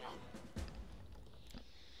blank like...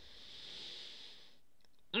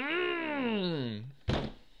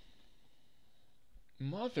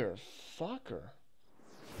 Motherfucker.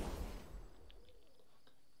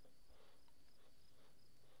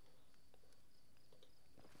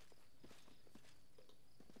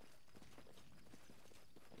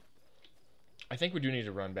 I think we do need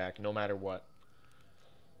to run back no matter what.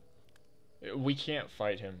 We can't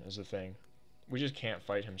fight him is the thing. We just can't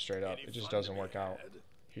fight him straight up. It just doesn't work out.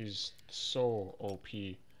 He's so OP.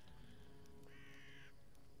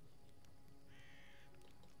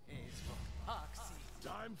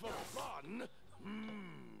 Time for fun.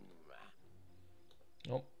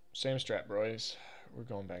 Nope. Same strat, boys. We're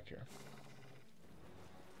going back here.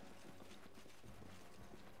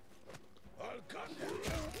 I'll cut you.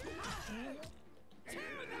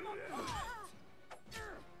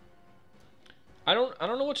 I don't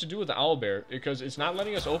know what to do with the owlbear because it's not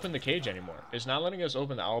letting us open the cage anymore. It's not letting us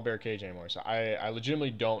open the owlbear cage anymore. So I legitimately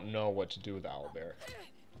don't know what to do with the owlbear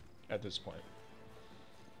at this point.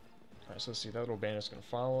 Alright, so let's see. That little bandit's gonna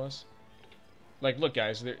follow us. Like, look,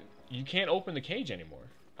 guys, you can't open the cage anymore.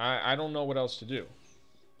 I don't know what else to do.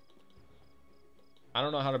 I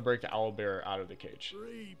don't know how to break the owlbear out of the cage.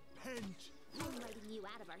 Repent. I'm letting you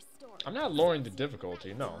out of our store. I'm not lowering the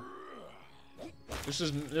difficulty, no. This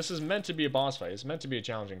is meant to be a boss fight. It's meant to be a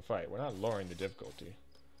challenging fight. We're not lowering the difficulty.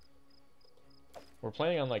 We're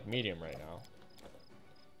playing on like medium right now.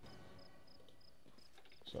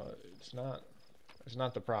 So it's not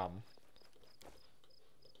the problem.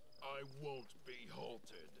 I I won't be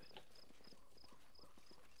halted.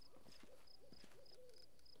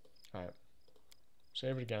 Alright.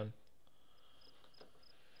 Save it again.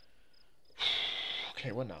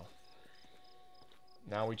 Okay, what now?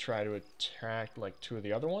 Now we try to attack like 2 of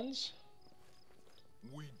the other ones.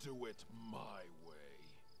 We do it my way.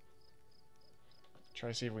 Try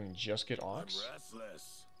to see if we can just get I'm Ox.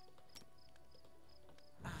 restless.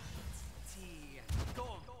 Go.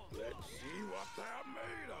 Let's see what they're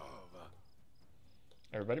made of.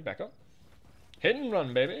 Everybody back up. Hit and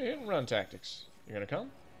run, baby. Hit and run tactics. You gonna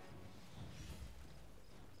come?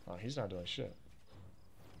 Oh, he's not doing shit.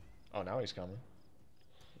 Oh, now he's coming.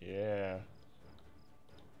 Yeah.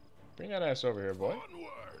 Bring that ass over here, boy.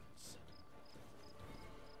 Onwards.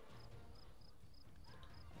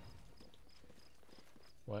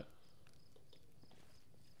 What?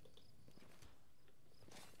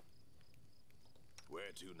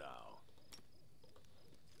 Where to now?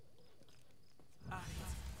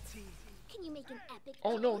 Can you make an epic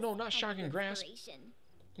Oh, no, pose? no, not I need shocking grasp. inspiration.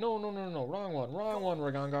 No, no, no, no. Wrong one. Wrong one,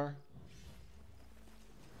 Ragangar.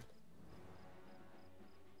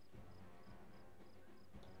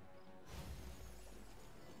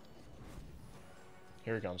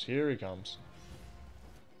 Here he comes. Here he comes.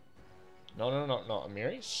 No, no, no, no.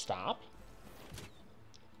 Amiri, stop.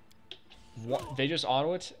 What? They just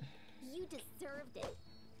auto it? You deserved it.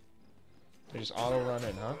 They just auto run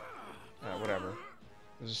in, huh? Alright, whatever.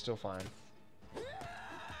 This is still fine.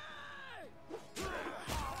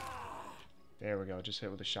 There we go. Just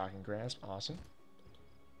hit with a shocking grasp. Awesome.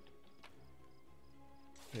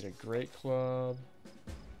 Hit a great club.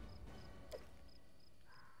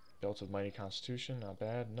 Built with mighty constitution. Not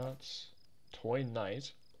bad. Nuts. Toy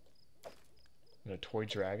knight. And a toy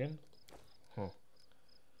dragon. Huh.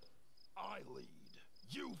 I lead.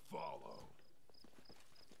 You follow.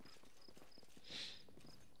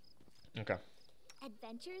 Okay.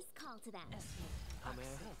 Adventures call to them. How may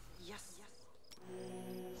I help? Yes.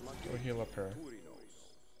 Go heal up her.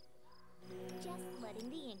 Just letting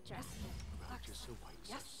the ink dry.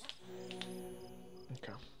 Yes.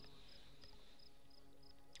 Okay.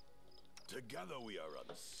 Together we are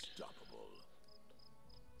unstoppable.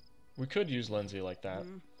 We could use Lindsay like that.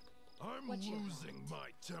 I'm losing my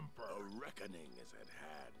temper. A reckoning is at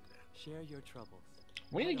hand. Share your troubles.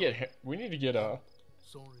 We need to get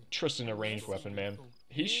Tristan a ranged weapon, man.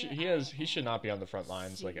 He should not be on the front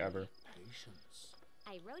lines like ever.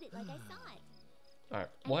 I wrote it like I saw it. Alright,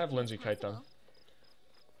 we'll have Lindsay kite them.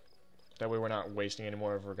 That way we're not wasting any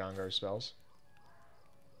more of Ragangar's spells.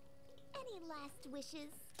 Any last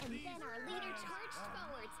wishes? And then our leader charged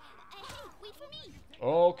forwards. Hey, wait for me!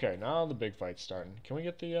 Okay, now the big fight's starting. Can we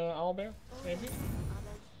get the owlbear, maybe?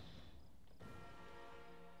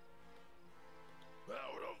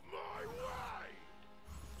 Out of my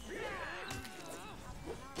way!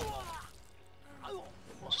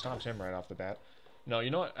 Stops him right off the bat. No,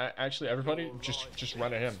 you know what? Actually, everybody, just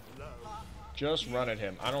run at him. Just run at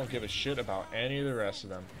him. I don't give a shit about any of the rest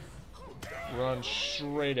of them. Run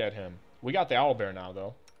straight at him. We got the owlbear now,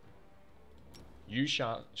 though. You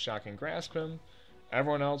shock and grasp him.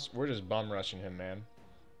 Everyone else, we're just bum rushing him, man.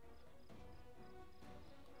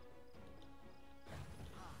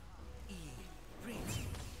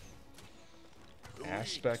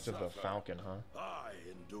 Aspect of the falcon, huh? I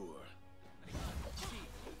endure.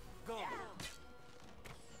 Go.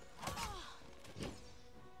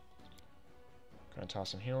 Gonna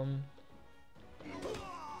toss and heal him.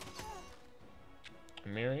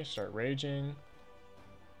 Amiri, start raging.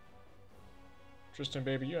 Tristan,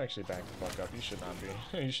 baby, you actually back the fuck up. You should not be.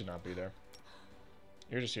 You should not be there.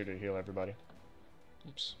 You're just here to heal everybody.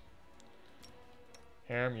 Oops.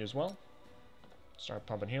 Harem, you as well. Start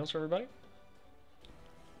pumping heals for everybody.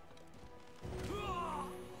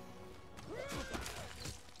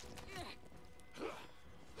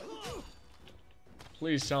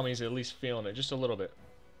 Please tell me he's at least feeling it, just a little bit.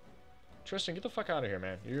 Tristan, get the fuck out of here,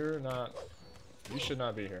 man. You're not... You should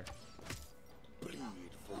not be here. Bleed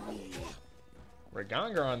for me.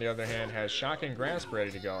 Ragangar, on the other hand, has Shocking Grasp ready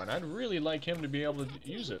to go, and I'd really like him to be able to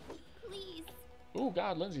use it. Please. Ooh,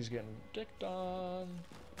 God, Lindsay's getting dicked on.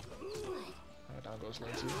 Down goes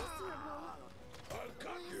Lindsay. I'll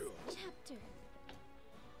cut you. Chapter.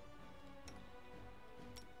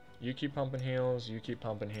 You keep pumping heals, you keep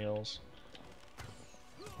pumping heals.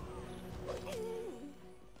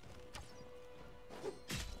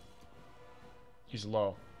 He's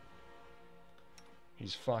low.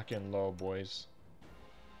 He's fucking low, boys.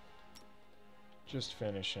 Just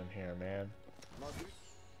finish him here, man.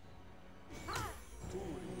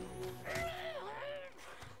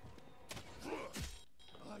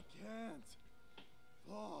 I can't.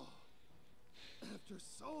 Oh. After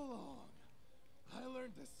so long, I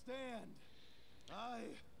learned to stand.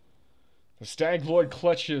 The Stag Lord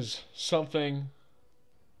clutches something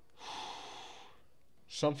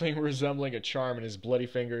resembling a charm in his bloody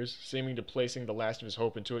fingers, seeming to placing the last of his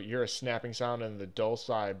hope into it. You hear a snapping sound, and the dull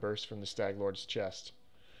sigh bursts from the Stag Lord's chest.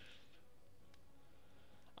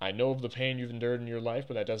 I know of the pain you've endured in your life,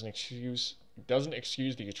 but that doesn't excuse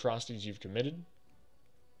the atrocities you've committed.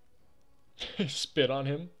 Spit on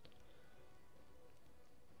him.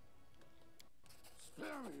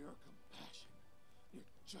 Spare me your compassion, your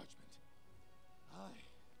judgment. I'll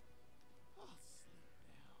sleep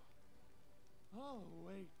now. I'll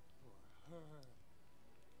wait for her.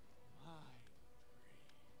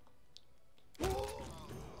 My dream.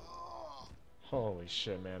 Holy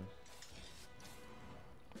shit, man.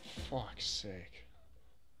 Fuck's sake.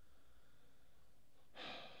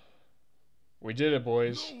 We did it,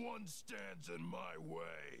 boys. No one stands in my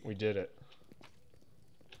way. We did it.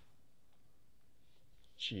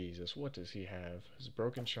 Jesus, what does he have? His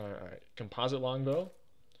broken charm. Alright. Composite longbow.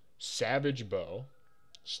 Savage bow.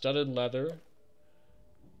 Studded leather.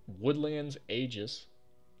 Woodlands Aegis.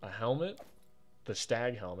 A helmet. The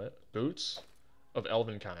stag helmet. Boots of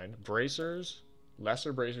elven kind. Bracers.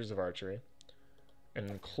 Lesser bracers of archery.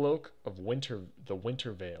 And cloak of the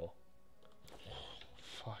winter veil.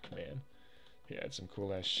 Fuck, man. He had some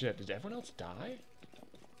cool ass shit. Did everyone else die?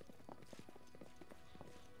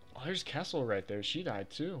 Oh, there's Kessel right there. She died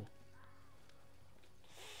too.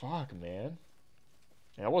 Fuck, man.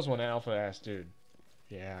 Yeah, that was one alpha ass dude.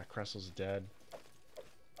 Yeah, Kressel's dead.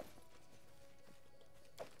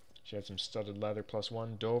 She had some studded leather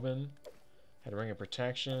 +1. Dovin had a ring of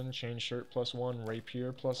protection. Chain shirt +1.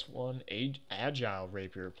 Rapier +1. Agile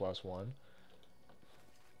rapier +1.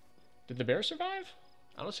 Did the bear survive?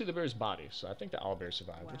 I don't see the bear's body, so I think the owlbear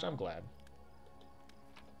survived, which I'm glad.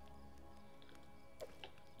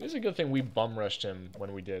 It is a good thing we bum rushed him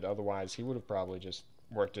when we did, otherwise he would have probably just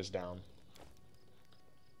worked us down.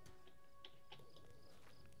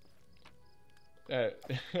 That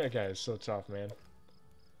guy is so tough, man.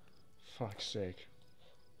 Fuck's sake.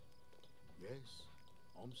 Yes,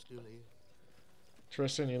 I'm still here.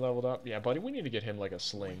 Tristan, you leveled up? Yeah, buddy, we need to get him like a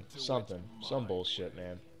sling. Something. Some bullshit,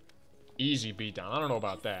 man. Easy beatdown. I don't know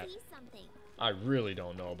about that. I really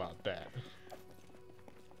don't know about that.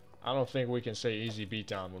 I don't think we can say easy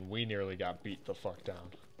beatdown when we nearly got beat the fuck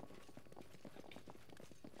down.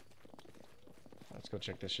 Let's go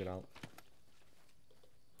check this shit out.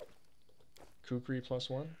 Kukri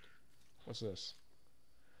 +1? What's this?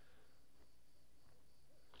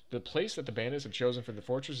 The place that the bandits have chosen for the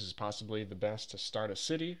fortress is possibly the best to start a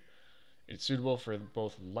city. It's suitable for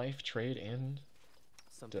both life, trade, and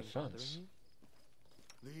defense.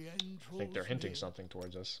 I think they're hinting something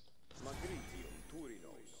towards us.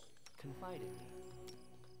 Confide in me.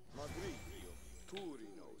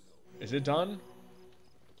 Is it done?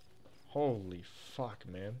 Holy fuck,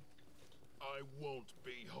 man. I won't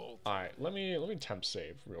be halted. Alright, let me temp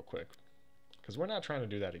save real quick. Because we're not trying to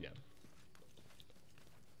do that again.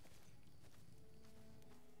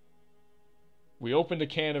 We opened a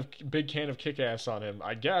big can of kick-ass on him.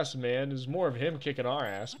 I guess, man, it was more of him kicking our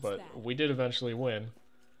ass, but we did eventually win.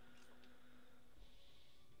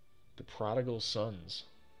 The Prodigal Sons.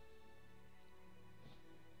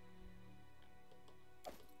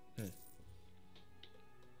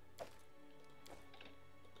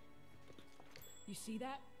 You see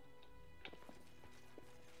that?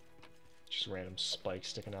 Just random spikes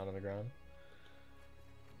sticking out on the ground.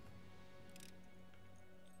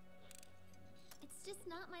 It's just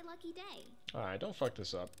not my lucky day. Alright, don't fuck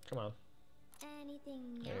this up. Come on.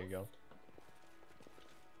 Anything else? There you go.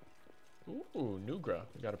 Ooh, Nugra.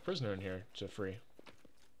 We got a prisoner in here to free.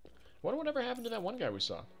 Wonder whatever happened to that one guy we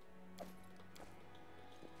saw.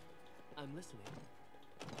 I'm listening.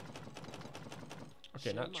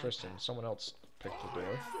 Okay, not Tristan. Someone else picked the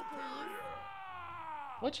door.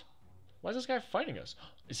 What? Why is this guy fighting us?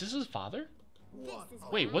 Is this his father?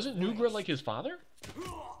 Wait, wasn't Nugra like his father?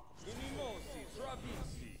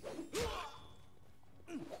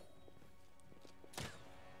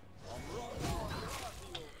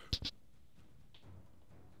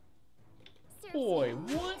 Boy,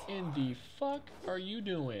 what in the fuck are you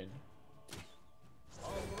doing?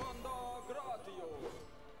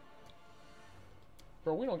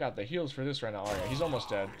 Bro, we don't got the heals for this right now. Alright, he's almost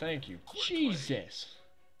dead. Thank you. Jesus.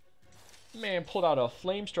 Man pulled out a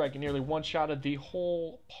flame strike and nearly one-shotted the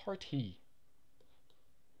whole party.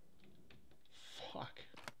 Fuck.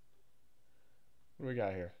 What do we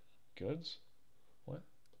got here? Goods? What?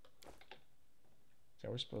 Is that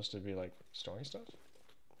we're supposed to be, like, storing stuff?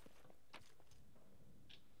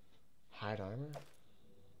 Hide armor?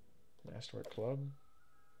 Masterwork Club.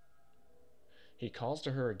 He calls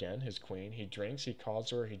to her again, his queen. He drinks, he calls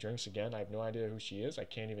to her, he drinks again. I have no idea who she is. I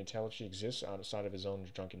can't even tell if she exists outside of his own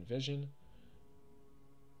drunken vision.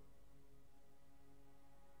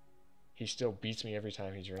 He still beats me every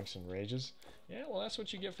time he drinks and rages. Yeah, well, that's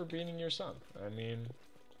what you get for beating your son. I mean,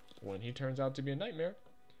 when he turns out to be a nightmare,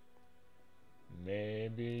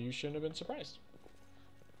 maybe you shouldn't have been surprised.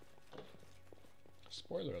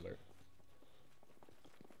 Spoiler alert.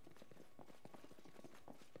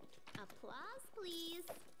 Applause, please.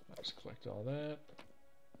 I'll just collect all that.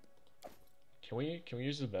 Can we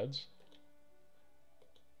use the beds?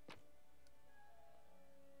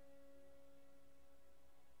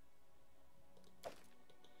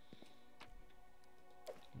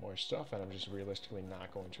 More stuff that I'm just realistically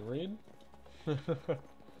not going to read.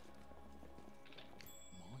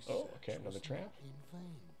 Oh, okay, another trap.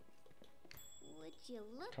 Would you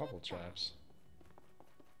look Couple at traps.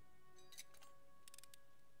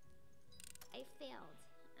 that? I failed.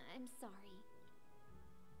 I'm sorry.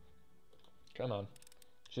 Come on.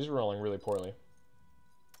 She's rolling really poorly.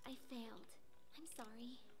 I failed. I'm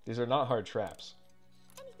sorry. These are not hard traps.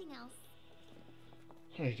 Anything else?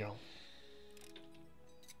 Here you go.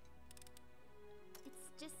 It's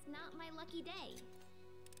just not my lucky day.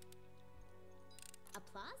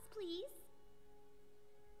 Applause, please.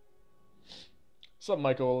 What's up,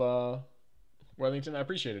 Michael Wellington? I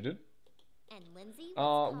appreciate it, dude. And Lindsay,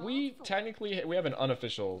 We technically we have an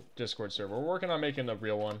unofficial Discord server. We're working on making a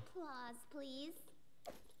real one. Applause, please.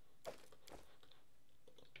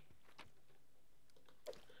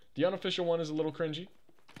 The unofficial one is a little cringy.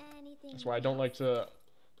 Anything That's why I don't like to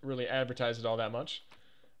really advertise it all that much.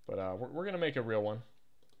 But we're gonna make a real one.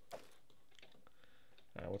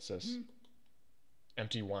 What's this?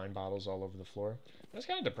 Empty wine bottles all over the floor. That's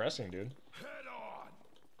kind of depressing, dude. Head on.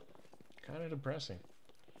 Kind of depressing.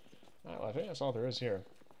 Well, I think that's all there is here.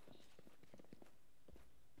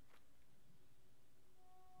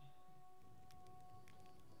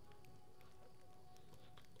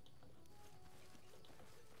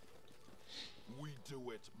 We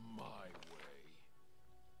do it my way.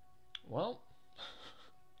 Well,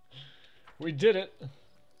 we did it.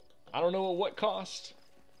 I don't know at what cost.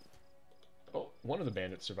 Oh, one of the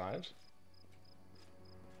bandits survived.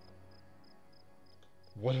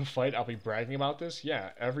 What a fight. I'll be bragging about this. Yeah,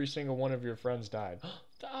 every single one of your friends died.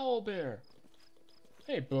 The owl bear.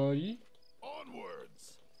 Hey, buddy.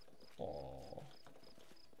 Onwards. Aww.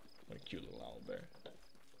 What a cute little owl bear.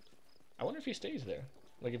 I wonder if he stays there.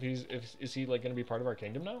 Like, is he, like, gonna be part of our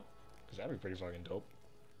kingdom now? Because that'd be pretty fucking dope.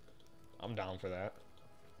 I'm down for that.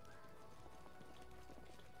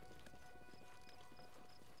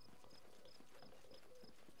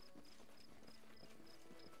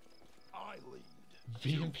 I lead.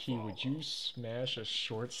 VMP, would you smash a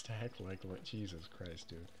short stack like what? Jesus Christ,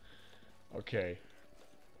 dude. Okay.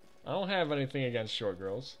 I don't have anything against short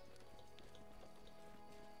girls.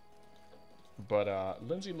 But,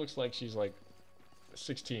 Lindsay looks like she's, like,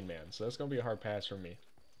 16, man. So that's gonna be a hard pass for me.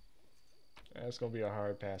 That's gonna be a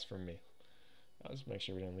hard pass for me. I'll just make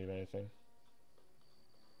sure we didn't leave anything.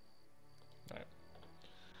 Alright.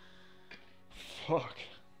 Fuck.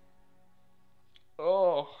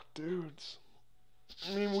 Oh, dudes.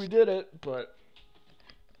 I mean, we did it, but...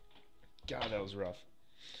 God, that was rough.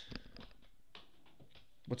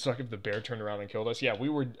 Would suck if the bear turned around and killed us. Yeah,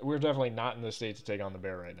 we're definitely not in the state to take on the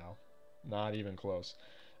bear right now. Not even close.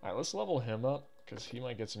 Alright, let's level him up, because he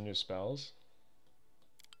might get some new spells.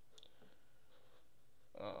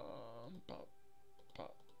 Bop,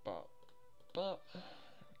 bop, bop, bop. There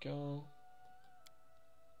we go.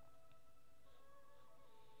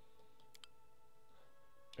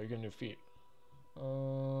 Oh, you get new feet.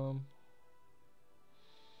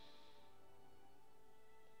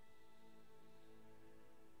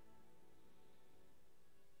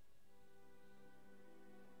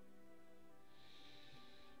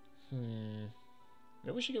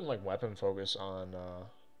 Maybe we should give him like weapon focus on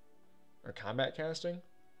or combat casting.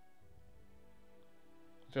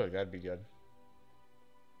 I feel like that'd be good.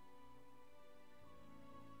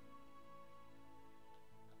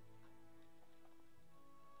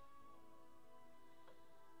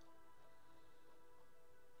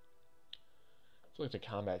 I feel like the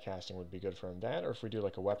combat casting would be good for him. That, or if we do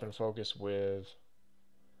like a weapon focus with...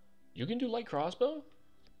 You can do light crossbow?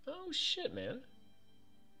 Oh shit, man.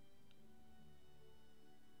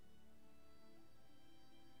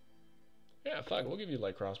 Yeah, fuck, we'll give you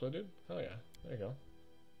light crossbow, dude. Hell yeah. There you go.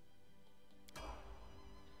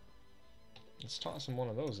 Let's toss him one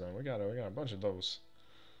of those then. We got a bunch of those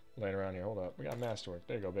laying around here. Hold up. We got masterwork.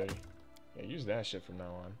 There you go, baby. Yeah, use that shit from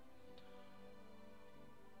now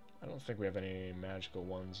on. I don't think we have any magical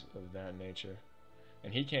ones of that nature.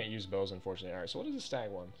 And he can't use bows, unfortunately. Alright, so what is the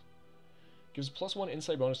stag one? Gives +1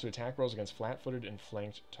 insight bonus to attack rolls against flat-footed and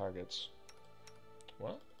flanked targets.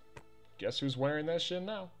 Well, guess who's wearing that shit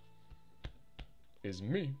now? Is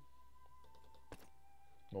me.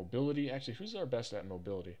 Mobility. Actually, who's our best at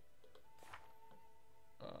mobility?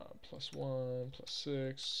 +1,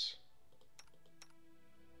 +6.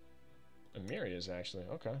 Amiri is actually.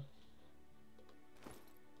 Okay.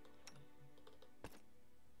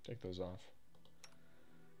 Take those off.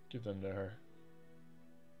 Give them to her.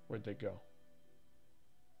 Where'd they go?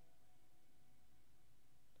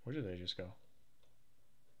 Where did they just go?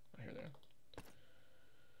 I hear that.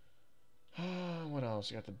 What else?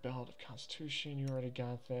 You got the Belt of Constitution. You already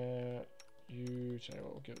got that. You,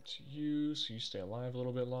 we'll give it to you, so you stay alive a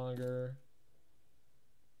little bit longer.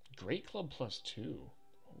 Great Club +2. Ooh.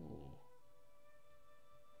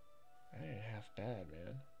 That ain't half bad,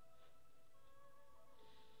 man.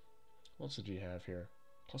 What else did we have here?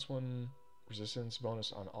 +1 resistance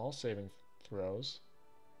bonus on all saving throws.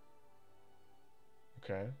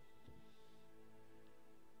 Okay.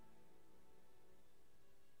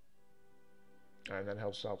 Alright, that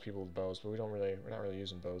helps out people with bows, but we're not really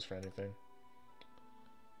using bows for anything.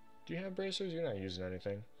 Do you have bracers? You're not using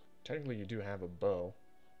anything. Technically, you do have a bow.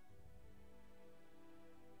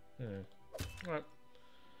 Alright.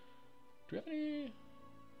 Do you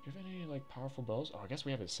have any, like, powerful bows? Oh, I guess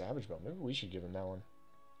we have a savage bow. Maybe we should give him that one.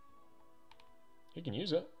 He can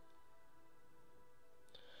use it.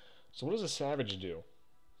 So what does a savage do?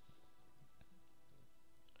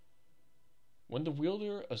 When the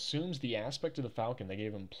wielder assumes the aspect of the falcon, they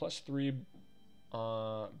gave him +3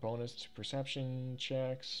 bonus to perception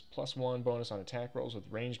checks, +1 bonus on attack rolls with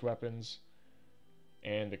ranged weapons,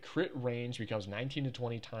 and the crit range becomes 19 to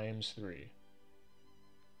 20 times 3.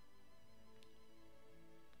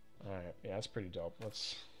 Alright, yeah, that's pretty dope.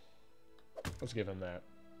 Let's give him that.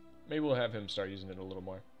 Maybe we'll have him start using it a little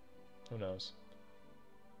more. Who knows?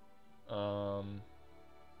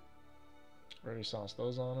 Already sauced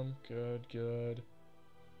those on him. Good, good.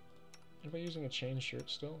 Anybody using a chain shirt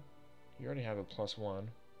still? You already have a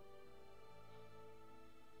 +1.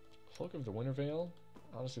 Cloak of the Winter Veil?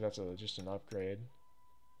 Honestly, that's just an upgrade.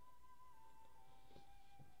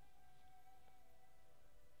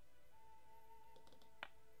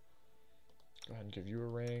 Go ahead and give you a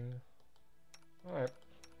ring. Alright.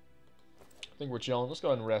 I think we're chilling. Let's go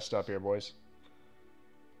ahead and rest up here, boys.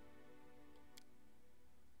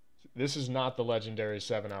 This is not the legendary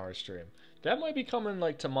 7-hour stream. That might be coming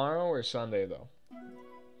like tomorrow or Sunday, though.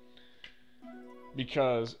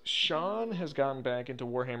 Because Sean has gotten back into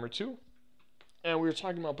Warhammer 2. And we were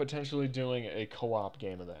talking about potentially doing a co-op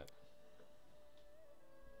game of that.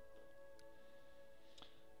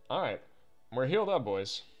 Alright. We're healed up,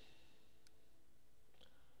 boys.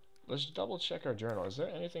 Let's double check our journal. Is there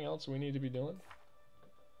anything else we need to be doing?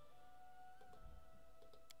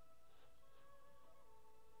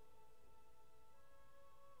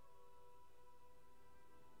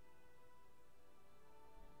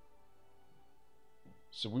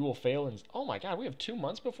 So we will fail in... Oh my god, we have 2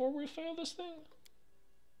 months before we fail this thing?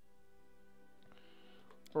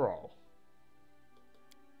 Bro.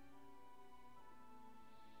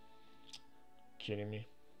 Kidding me?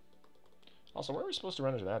 Also, where are we supposed to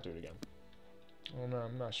run into that dude again? Oh no,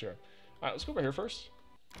 I'm not sure. Alright, let's go over here first.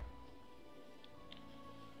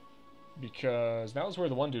 Because that was where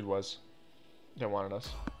the one dude was that wanted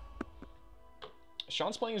us.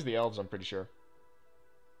 Sean's playing as the elves, I'm pretty sure.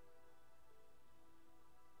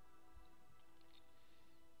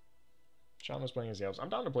 Sean was playing as the elves. I'm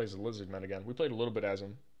down to play as the lizard men again. We played a little bit as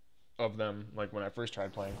him, of them, like when I first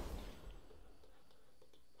tried playing.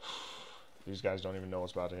 These guys don't even know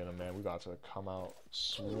what's about to hit them, man. We about to come out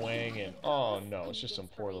swinging. Oh no, it's just some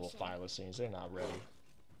poor little thylacines. They're not ready.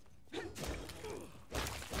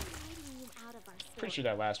 Pretty sure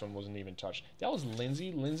that last one wasn't even touched. That was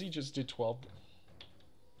Lindsay. Lindsay just did 12.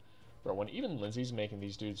 Bro, when even Lindsay's making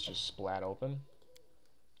these dudes just splat open,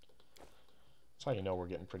 that's how you know we're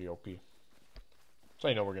getting pretty OP. That's how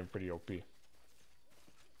you know we're getting pretty OP.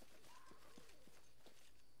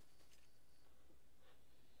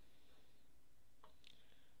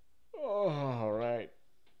 Oh, alright.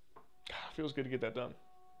 Feels good to get that done.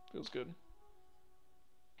 Feels good.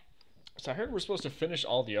 So I heard we're supposed to finish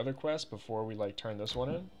all the other quests before we, like, turn this one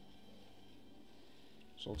in.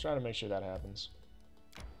 So we'll try to make sure that happens.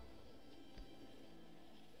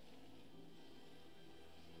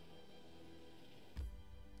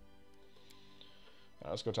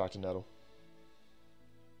 Let's go talk to Nettle.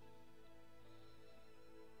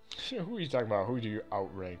 Who are you talking about? Who do you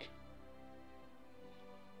outrank?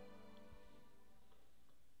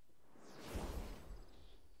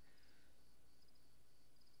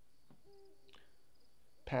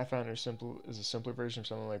 Pathfinder is a simpler version of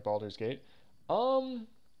something like Baldur's Gate.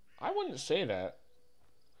 I wouldn't say that.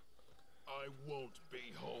 I won't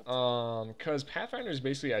be halted. Because Pathfinder is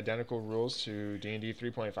basically identical rules to D&D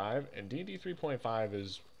 3.5, and D&D 3.5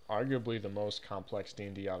 is arguably the most complex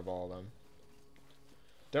D&D out of all of them.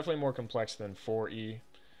 Definitely more complex than 4E,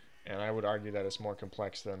 and I would argue that it's more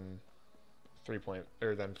complex than than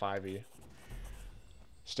 5E.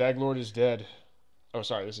 Stag Lord is dead. Oh,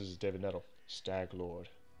 sorry, this is David Nettle. Stag Lord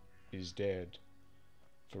is dead.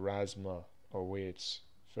 Pharasma awaits.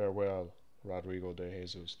 Farewell, Rodrigo de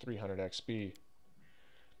Jesus. 300 XP.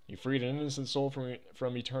 You freed an innocent soul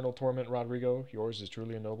from eternal torment, Rodrigo. Yours is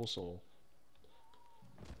truly a noble soul.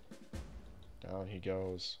 Down he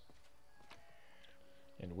goes.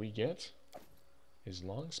 And we get his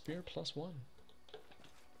long spear +1.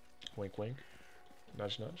 Wink, wink.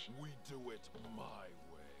 Nudge, nudge. We do it my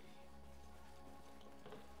way.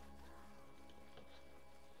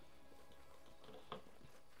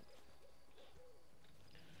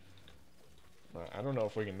 I don't know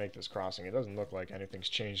if we can make this crossing. It doesn't look like anything's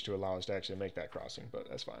changed to allow us to actually make that crossing, but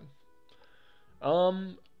that's fine.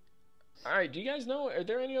 Alright, do you guys know, are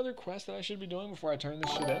there any other quests that I should be doing before I turn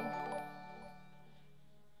this shit in?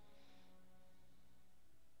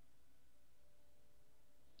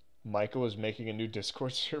 Michael is making a new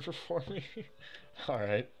Discord server for me?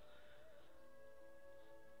 Alright.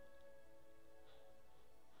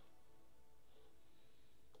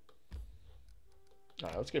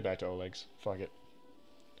 Alright, let's get back to Oleg's. Fuck it.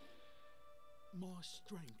 My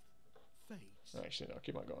strength fades. Actually, no,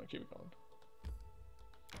 keep on going, keep it going.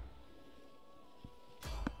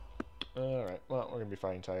 Alright, well, we're gonna be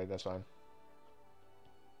fighting tired, that's fine.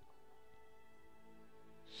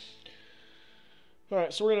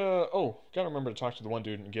 Alright, so we're gonna... Oh, gotta remember to talk to the one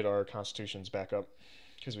dude and get our constitutions back up.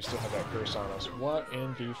 Because we still have that curse on us. What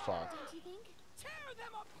in the fuck? Don't you think? Tear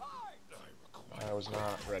them apart! I was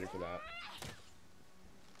not ready for that.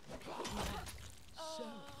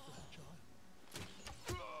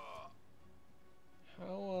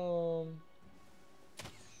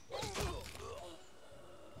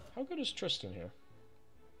 How good is Tristan here?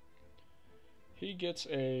 He gets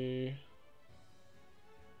a...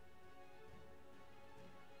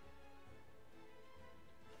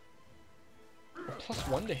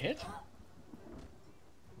 +1 to hit?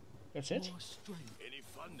 That's it? Any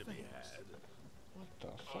fun to be had? What the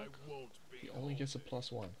I fuck? won't be He only gets a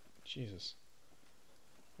 +1. Jesus.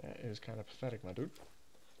 That is kind of pathetic, my dude.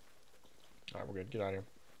 Alright, we're good. Get out of here.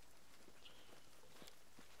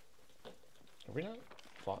 Have we not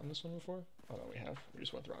fought in this one before? Oh no, we have. We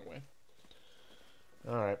just went the wrong way.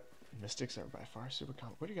 Alright. Mystics are by far super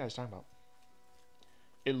common. What are you guys talking about?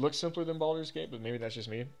 It looks simpler than Baldur's Gate, but maybe that's just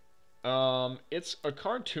me. It's a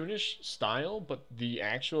cartoonish style, but the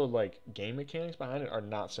actual, like, game mechanics behind it are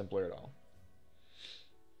not simpler at all.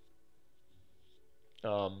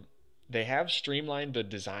 They have streamlined the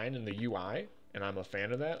design and the UI, and I'm a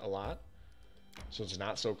fan of that a lot. So it's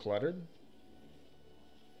not so cluttered.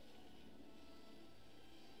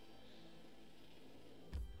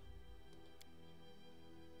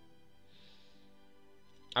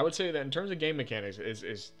 I would say that in terms of game mechanics,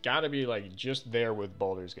 it's got to be like just there with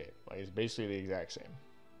Baldur's Gate. Like it's basically the exact same.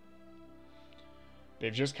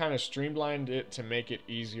 They've just kind of streamlined it to make it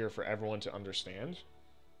easier for everyone to understand.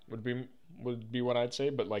 Would be what I'd say,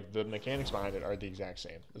 but like the mechanics behind it are the exact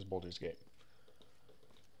same as Baldur's Gate.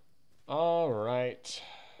 All right.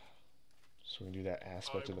 So we can do that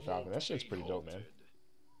aspect of the Falcon. That shit's pretty dope, man.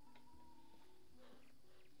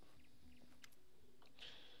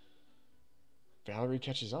 Valerie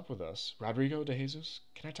catches up with us. Rodrigo de Jesus,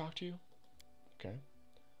 can I talk to you? Okay.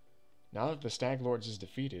 Now that the Stag Lords is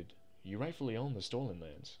defeated, you rightfully own the Stolen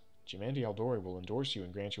Lands. Jimandi Aldori will endorse you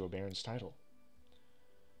and grant you a Baron's title.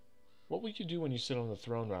 What will you do when you sit on the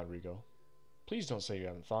throne, Rodrigo? Please don't say you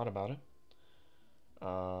haven't thought about it.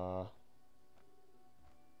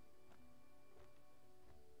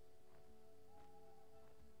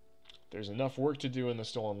 There's enough work to do in the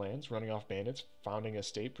Stolen Lands, running off bandits, founding a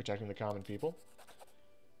state, protecting the common people.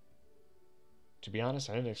 To be honest,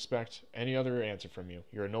 I didn't expect any other answer from you.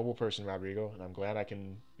 You're a noble person, Rodrigo, and I'm glad I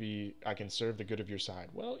can serve the good of your side.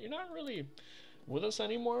 Well, you're not really with us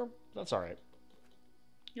anymore. That's alright.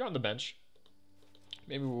 You're on the bench.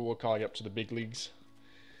 Maybe we'll call you up to the big leagues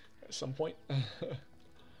at some point.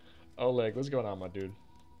 Oleg, what's going on, my dude?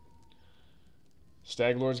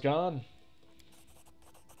 Stag Lord's gone.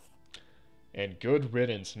 And good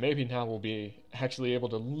riddance. Maybe now we'll be actually able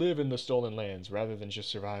to live in the Stolen Lands rather than just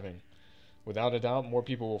surviving. Without a doubt, more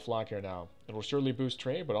people will flock here now. It will surely boost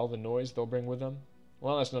trade, but all the noise they'll bring with them,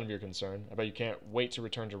 Well, that's none of your concern. I bet you can't wait to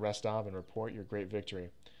return to Restov and report your great victory.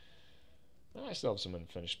 I still have some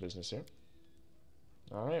unfinished business here.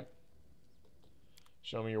 Alright.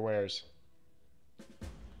 Show me your wares.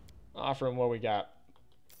 Offer him what we got.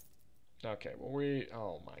 Okay, well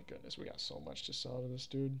oh my goodness, we got so much to sell to this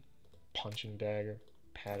dude. Punching dagger,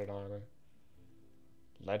 padded armor,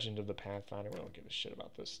 Legend of the Pathfinder. We don't give a shit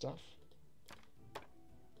about this stuff.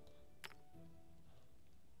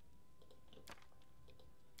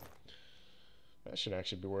 That should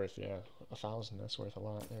actually be worth, yeah, 1,000. That's worth a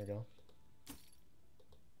lot. There we go.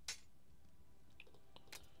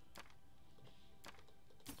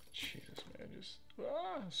 Jesus, man, just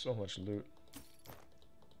so much loot.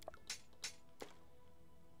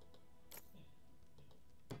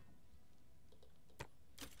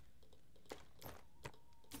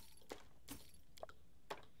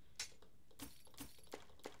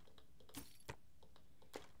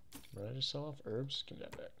 Did I just sell off herbs? Give me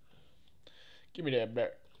that back. Give me that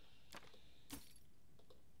back.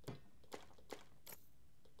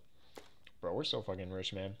 Bro, we're so fucking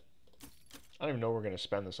rich, man. I don't even know what we're going to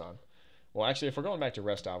spend this on. Well, actually, if we're going back to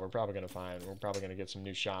Restov, we're probably going to get some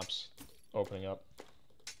new shops opening up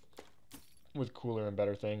with cooler and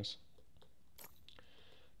better things.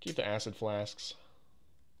 Keep the acid flasks.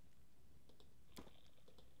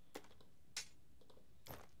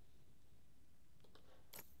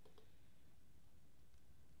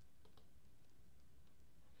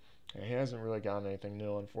 He hasn't really gotten anything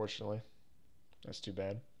new, unfortunately. That's too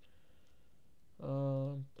bad.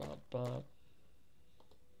 Bop, bop.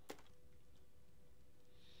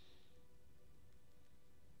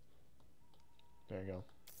 There you go.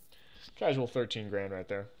 Casual 13 grand right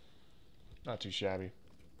there. Not too shabby.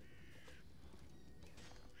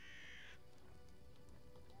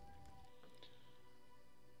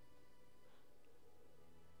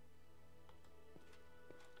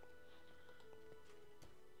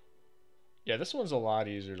 Yeah, this one's a lot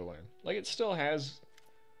easier to learn. Like, it still has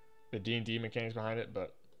the D&D mechanics behind it,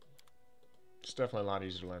 but it's definitely a lot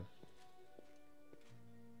easier to learn.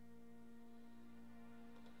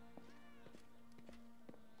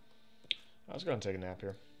 I was going to take a nap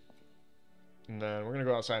here. And then we're going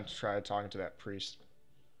to go outside to try talking to that priest.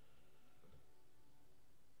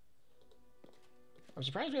 I'm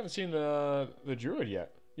surprised we haven't seen the druid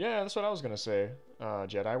yet. Yeah, that's what I was going to say,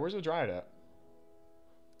 Jedi. Where's the dryad at?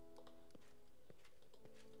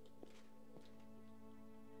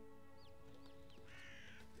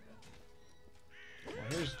 Well,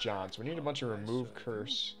 here's John. So we need a bunch of remove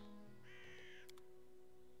curse.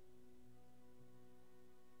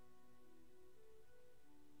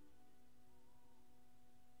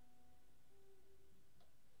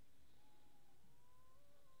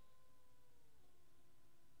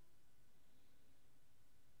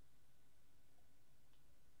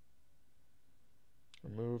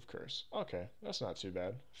 Remove curse. Okay, that's not too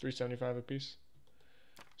bad. 375 a piece.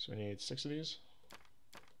 So we need 6 of these.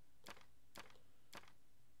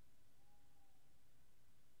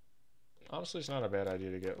 Honestly, it's not a bad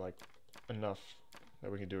idea to get like enough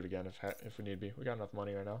that we can do it again if we need be. We got enough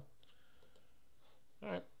money right now. All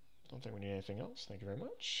right. Don't think we need anything else. Thank you very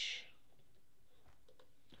much.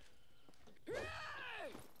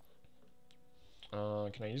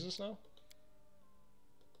 Can I use this now?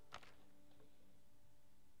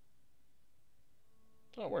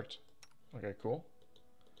 Oh, it worked. Okay, cool.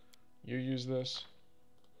 You use this.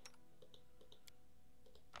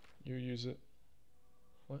 You use it.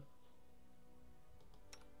 What?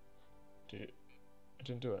 Dude, it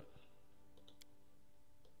didn't do it.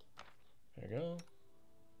 There you go.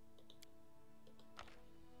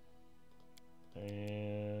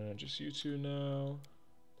 And just you two now.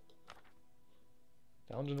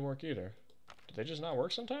 That one didn't work either. Did they just not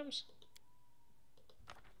work sometimes?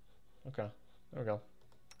 Okay, there we go.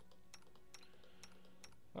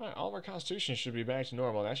 Alright, all of our constitution should be back to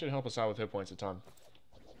normal. That should help us out with hit points a ton.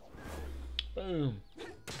 Boom.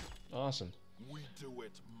 Awesome. We do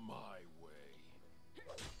it my way.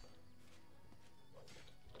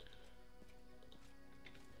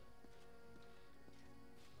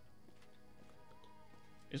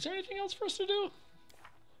 Is there anything else for us to do?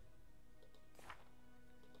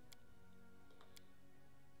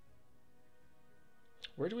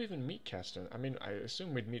 Where do we even meet Keston? I mean, I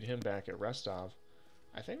assume we'd meet him back at Restov.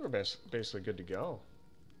 I think we're basically good to go.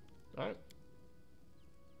 Alright.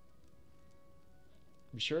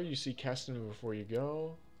 Be sure you see Keston before you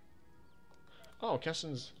go. Oh,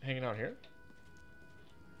 Keston's hanging out here?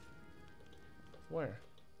 Where?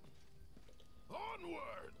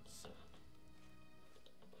 Onwards!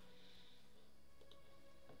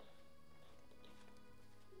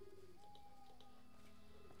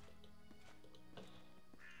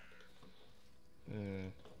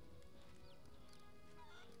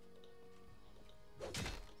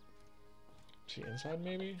 inside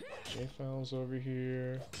maybe? J-File's over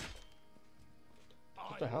here.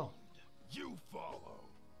 What the hell? You follow.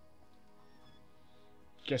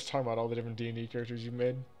 You guys talking about all the different D&D characters you've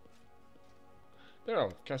made? There,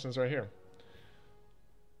 oh, Keston's right here.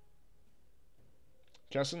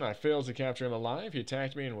 Keston, I failed to capture him alive. He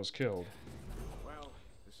attacked me and was killed. Well,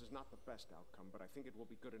 this is not the best outcome, but I think it will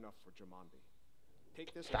be good enough for Jamandi.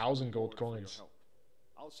 Take this as 1,000 a gold reward for your coins. help.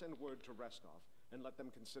 I'll send word to Restov and let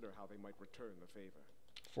them consider how they might return the favor.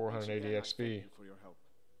 480 Once again, I XP. thank you for your help.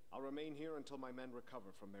 I'll remain here until my men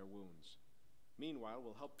recover from their wounds. Meanwhile,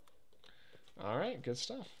 we'll help. All right, good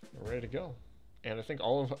stuff. We're ready to go. And I think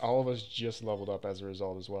all of us just leveled up as a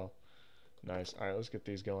result as well. Nice. All right, let's get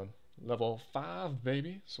these going. Level 5,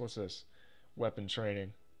 baby. So what's this? Weapon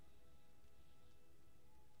training.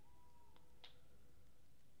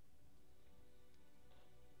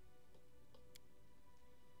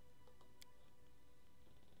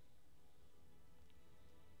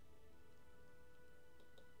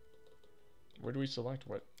 Where do we select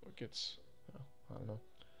what gets? Oh, I don't know.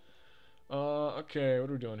 Okay, what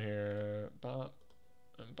are we doing here? Bop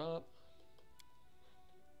and bop.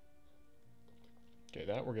 Okay,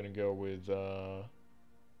 that we're gonna go with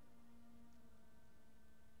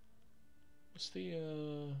what's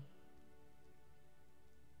the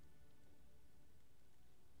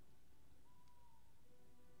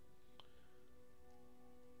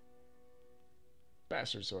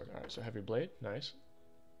Bastard Sword. Alright, so Heavy Blade, nice.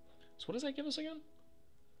 So what does that give us again?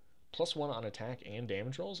 +1 on attack and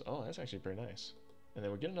damage rolls? Oh, that's actually pretty nice. And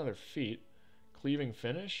then we get another feat. Cleaving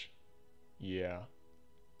Finish? Yeah.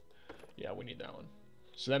 Yeah, we need that one.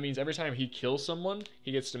 So that means every time he kills someone,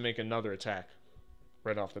 he gets to make another attack.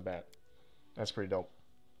 Right off the bat. That's pretty dope.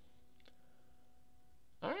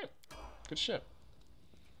 Alright. Good shit.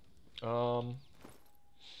 We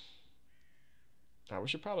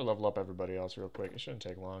should probably level up everybody else real quick. It shouldn't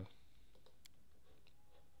take long.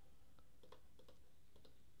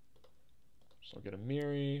 So I'll get a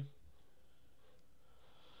Miri.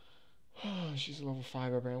 She's a level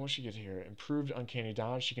 5 barbarian. What'd she get here? Improved Uncanny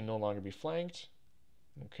Dodge. She can no longer be flanked.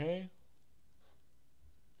 Okay.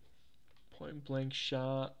 Point blank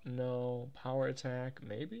shot. No. Power attack.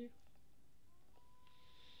 Maybe?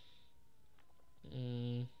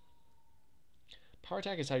 Power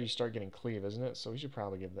attack is how you start getting cleave, isn't it? So we should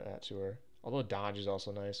probably give that to her. Although dodge is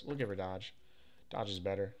also nice. We'll give her dodge. Dodge is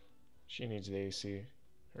better. She needs the AC.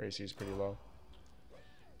 Her AC is pretty low.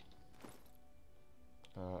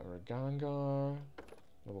 Ragangar.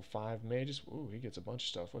 Level 5 mages. Ooh, he gets a bunch of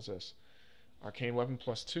stuff. What's this? Arcane weapon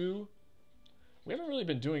 +2. We haven't really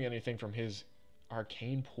been doing anything from his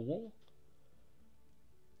arcane pool.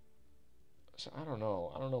 So I don't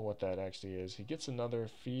know. I don't know what that actually is. He gets another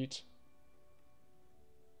feat.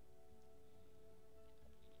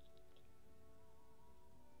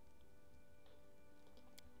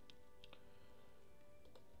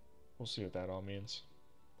 We'll see what that all means.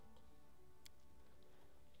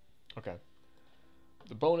 Okay.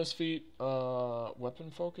 The bonus feat, weapon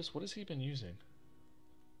focus. What has he been using?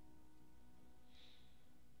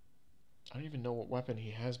 I don't even know what weapon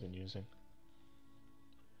he has been using.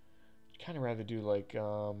 I'd kind of rather do like,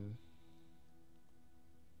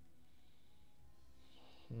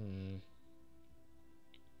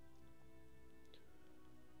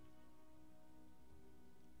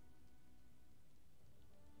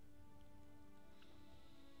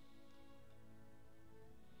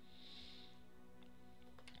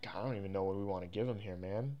 God, I don't even know what we want to give him here,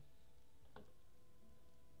 man.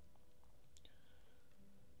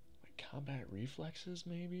 Like combat reflexes,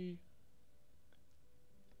 maybe?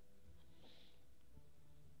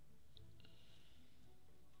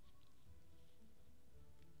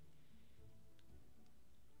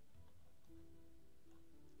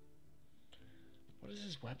 What is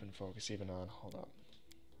his weapon focus even on? Hold up.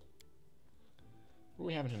 What are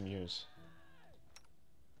we having him use?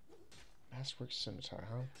 Masterwork Scimitar,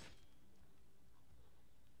 huh?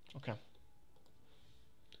 Okay.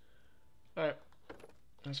 Alright.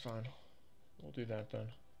 That's fine. We'll do that then.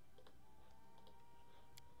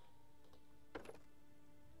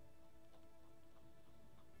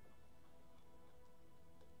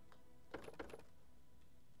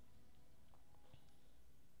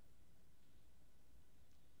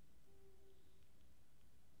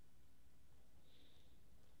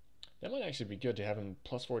 That might actually be good to have him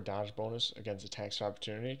 +4 dodge bonus against attacks of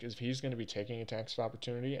opportunity, because if he's going to be taking attacks of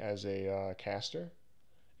opportunity as a caster,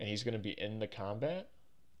 and he's going to be in the combat,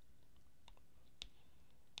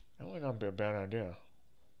 that might not be a bad idea.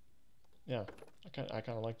 Yeah, I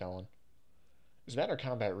kind of like that one. Is that or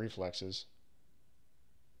combat reflexes?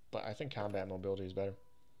 But I think combat mobility is better.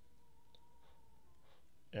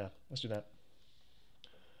 Yeah, let's do that.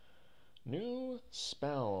 New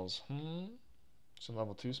spells. Some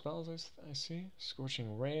level 2 spells I see.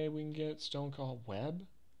 Scorching Ray we can get. Stone Call Web.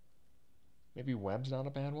 Maybe Web's not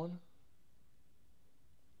a bad one.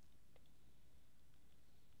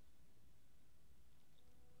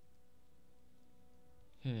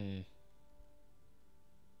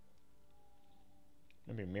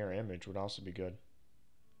 Maybe Mirror Image would also be good.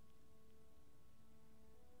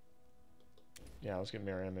 Yeah, let's get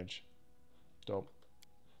Mirror Image. Dope.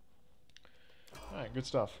 Alright, good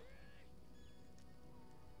stuff.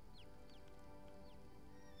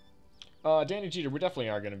 Danny Jeter, we definitely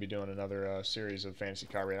are going to be doing another series of Fantasy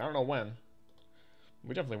Card Raid. I don't know when.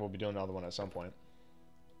 We definitely will be doing another one at some point.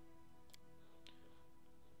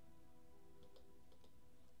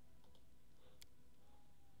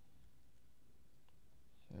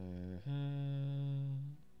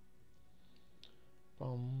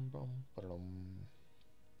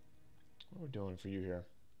 What are we doing for you here?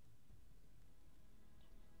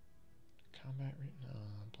 Combat rate? No,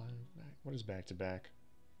 blind back. What is back to back?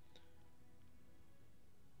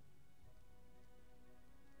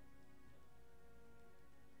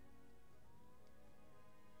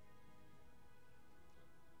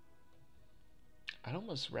 I'd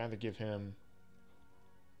almost rather give him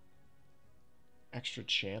extra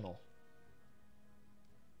channel.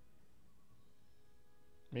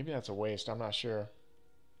 Maybe that's a waste, I'm not sure.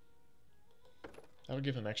 I would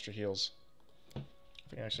give him extra heals. I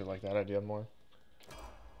think I actually like that idea more.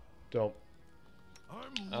 Dope.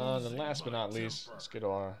 Then last but not least, let's get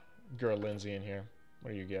our girl Lindsay in here.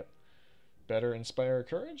 What do you get? Better Inspire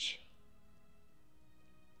Courage?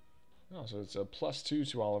 Oh, so it's a +2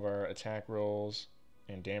 to all of our attack rolls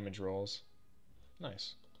and damage rolls.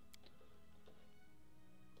 Nice.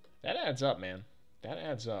 That adds up, man. That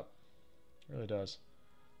adds up. It really does.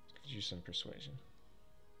 Let's use some persuasion.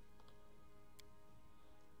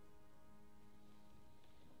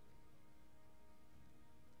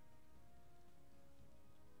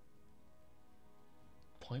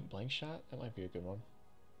 Point blank shot? That might be a good one.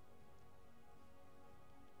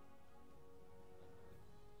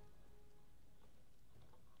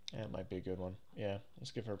 That might be a good one. Yeah,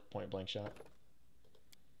 let's give her point blank shot.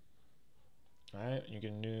 Alright, you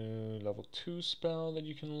get a new level 2 spell that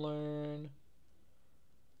you can learn.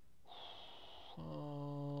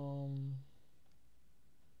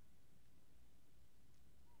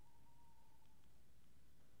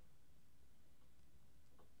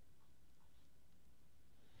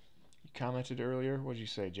 You commented earlier, what did you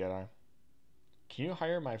say, Jedi? Can you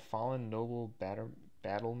hire my fallen noble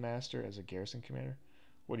battle master as a garrison commander?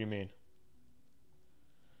 What do you mean?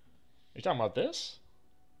 Are you talking about this?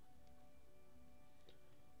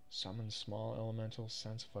 Summon small elementals,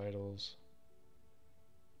 sense vitals.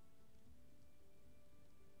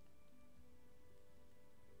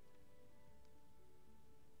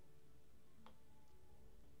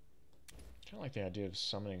 Kind of like the idea of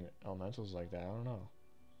summoning elementals like that. I don't know.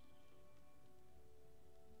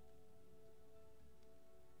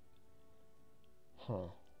 Huh.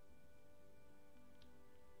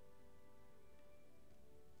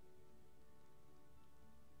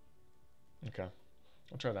 Okay.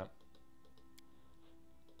 I'll try that.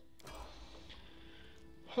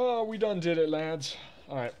 Oh, we done did it, lads.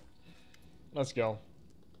 Alright. Let's go.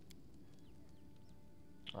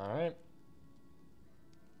 Alright.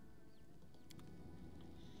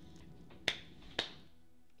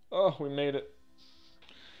 Oh, we made it.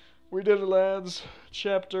 We did it, lads.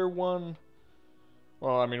 Chapter 1.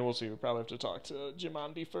 Well, I mean, we'll see. We'll probably have to talk to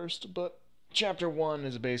Jumanji first, but Chapter 1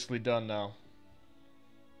 is basically done now.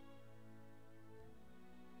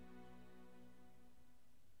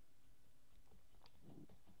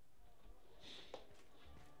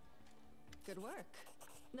 Good work.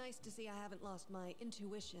 Nice to see I haven't lost my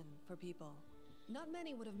intuition for people. Not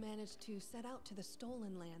many would have managed to set out to the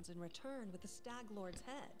Stolen Lands and return with the Stag Lord's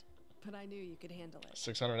head. But I knew you could handle it.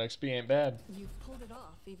 600 XP ain't bad. You've pulled it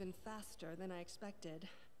off even faster than I expected.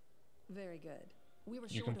 Very good. We were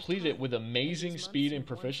You short of completed time, it with amazing these speed months and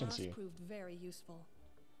in Warcross proficiency. proved very useful.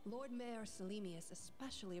 Lord Mayor Selemius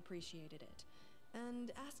especially appreciated it,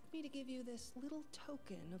 and asked me to give you this little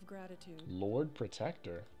token of gratitude. Lord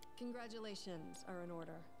Protector. Congratulations are in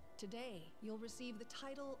order. Today, you'll receive the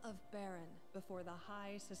title of Baron before the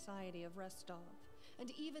High Society of Restov,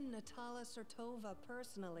 and even Natala Sertova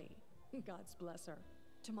personally. God's bless her.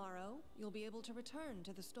 Tomorrow, you'll be able to return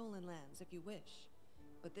to the Stolen Lands if you wish,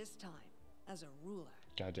 but this time as a ruler.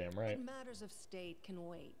 Goddamn right. Matters of state can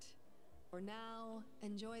wait. For now,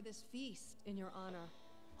 enjoy this feast in your honor.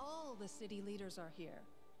 All the city leaders are here.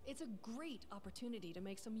 It's a great opportunity to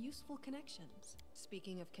make some useful connections.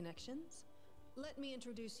 Speaking of connections, let me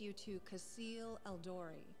introduce you to Kasil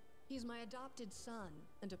Aldori. He's my adopted son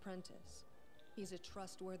and apprentice. He's a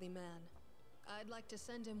trustworthy man. I'd like to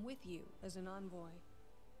send him with you as an envoy.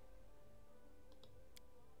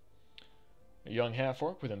 A young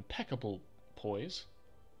half-orc with impeccable poise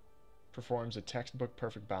performs a textbook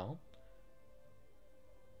perfect bow.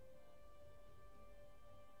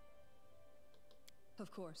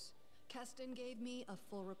 Of course. Keston gave me a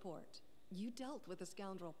full report. You dealt with the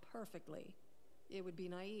scoundrel perfectly. It would be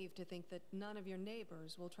naive to think that none of your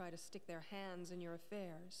neighbors will try to stick their hands in your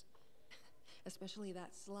affairs. Especially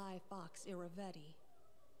that sly fox Iravetti.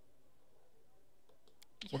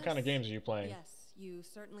 What kind of games are you playing? Yes, you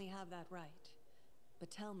certainly have that right. But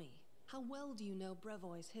tell me, how well do you know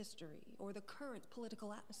Brevoy's history or the current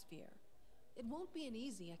political atmosphere? It won't be an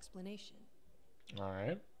easy explanation.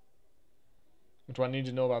 Alright. What do I need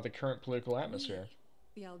to know about the current political atmosphere?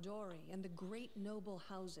 We, the Aldori and the great noble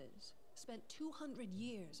houses, spent 200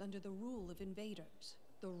 years under the rule of invaders,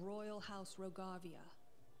 the Royal House Rogarvia.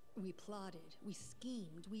 We plotted, we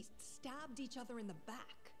schemed, we stabbed each other in the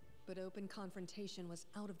back, but open confrontation was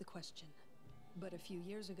out of the question. But a few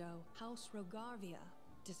years ago, House Rogarvia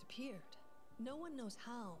disappeared. No one knows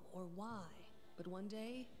how or why, but one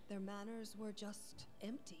day, their manors were just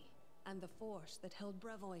empty. And the force that held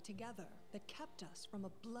Brevoy together, that kept us from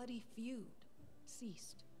a bloody feud,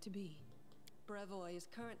 ceased to be. Brevoy is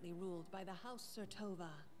currently ruled by the House Sertova,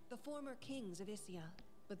 the former kings of Issia,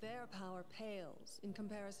 but their power pales in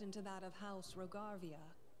comparison to that of House Rogarvia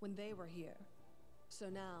when they were here. So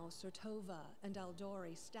now Sertova and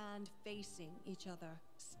Aldori stand facing each other,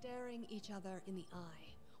 staring each other in the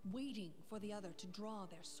eye, waiting for the other to draw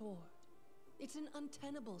their sword. It's an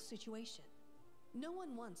untenable situation. No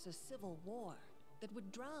one wants a civil war that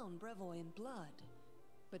would drown Brevoy in blood,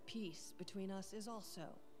 but peace between us is also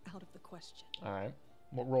out of the question. Alright.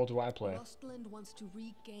 What role do I play? Rustland wants to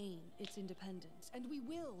regain its independence, and we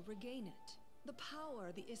will regain it. The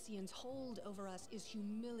power the Issians hold over us is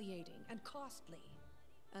humiliating and costly,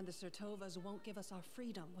 and the Sertovas won't give us our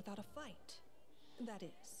freedom without a fight. That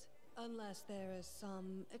is, unless there is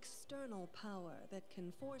some external power that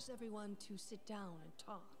can force everyone to sit down and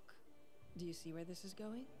talk. Do you see where this is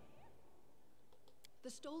going? The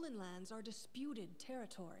stolen lands are disputed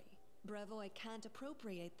territory. Brevoy can't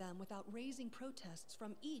appropriate them without raising protests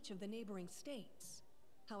from each of the neighboring states.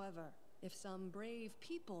 However, if some brave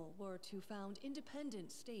people were to found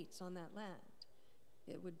independent states on that land,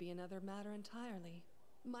 it would be another matter entirely.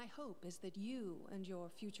 My hope is that you and your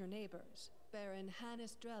future neighbors, Baron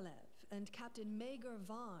Hannes Drelev and Captain Maegor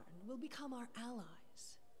Varn, will become our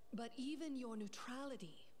allies. But even your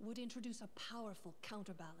neutrality would introduce a powerful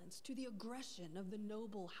counterbalance to the aggression of the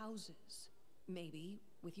noble houses. Maybe,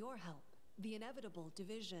 with your help, the inevitable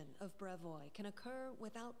division of Brevoy can occur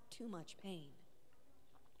without too much pain.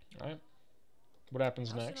 Alright. What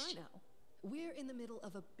happens How next? should I know? We're in the middle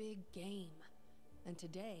of a big game. And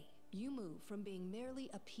today, you move from being merely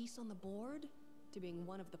a piece on the board to being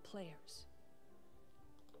one of the players.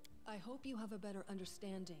 I hope you have a better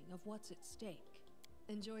understanding of what's at stake.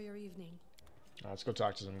 Enjoy your evening. Let's go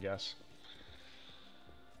talk to some guests.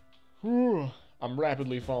 Whew. I'm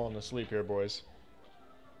rapidly falling asleep here, boys.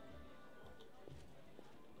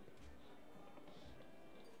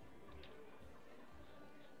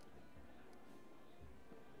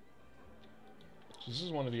 So this is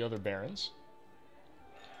one of the other barons.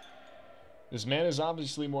 This man is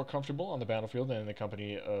obviously more comfortable on the battlefield than in the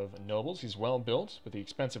company of nobles. He's well built, but the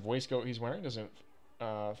expensive waistcoat he's wearing doesn't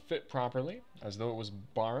fit properly, as though it was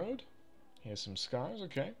borrowed. He has some scars,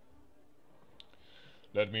 okay.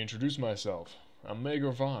 Let me introduce myself. I'm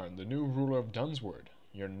Maegor Varn, the new ruler of Dunsword,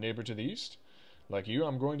 your neighbor to the east. Like you,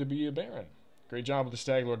 I'm going to be a baron. Great job with the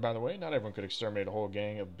Stag Lord, by the way. Not everyone could exterminate a whole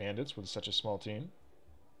gang of bandits with such a small team.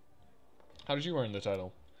 How did you earn the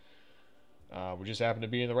title? We just happened to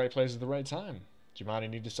be in the right place at the right time. Jumanji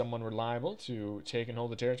needed someone reliable to take and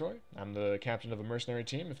hold the territory. I'm the captain of a mercenary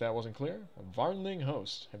team, if that wasn't clear. A Varnling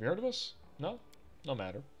host. Have you heard of us? No? No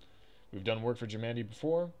matter. We've done work for Jumanji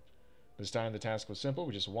before. This time the task was simple.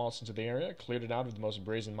 We just waltzed into the area, cleared it out of the most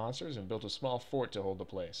brazen monsters, and built a small fort to hold the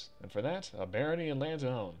place. And for that, a barony and land to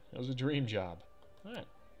own. It was a dream job. Alright.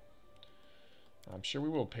 I'm sure we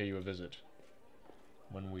will pay you a visit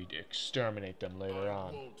when we exterminate them later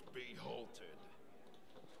on. Won't be halted.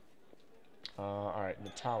 Alright,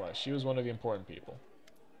 Natala. She was one of the important people.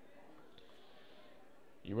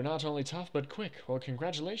 You were not only tough, but quick. Well,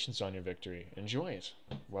 congratulations on your victory. Enjoy it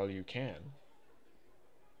while you can.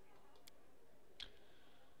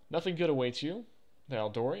 Nothing good awaits you. The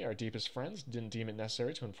Aldori, our deepest friends, didn't deem it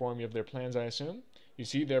necessary to inform you of their plans, I assume. You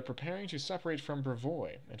see, they're preparing to separate from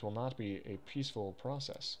Brevoy. It will not be a peaceful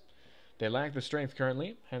process. They lack the strength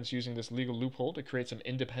currently, hence using this legal loophole to create some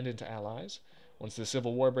independent allies. Once the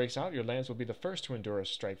civil war breaks out, your lands will be the first to endure a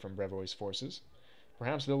strike from Brevoy's forces.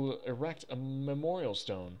 Perhaps they'll erect a memorial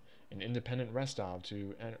stone in independent Restov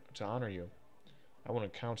to honor you. I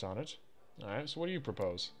wouldn't count on it. Alright, so what do you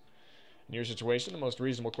propose? In your situation, the most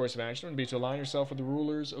reasonable course of action would be to align yourself with the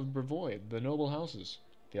rulers of Brevoy, the noble houses.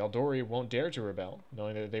 The Aldori won't dare to rebel,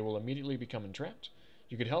 knowing that they will immediately become entrapped.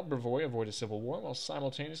 You could help Brevoy avoid a civil war while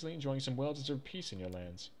simultaneously enjoying some well-deserved peace in your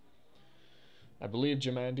lands. I believe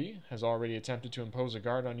Jamandi has already attempted to impose a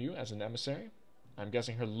guard on you as an emissary. I'm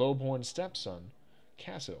guessing her low-born stepson,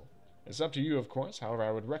 Cassil. It's up to you, of course. However,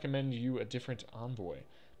 I would recommend you a different envoy.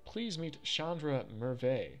 Please meet Chandra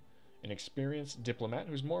Merve, an experienced diplomat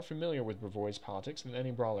who's more familiar with Brevoy's politics than any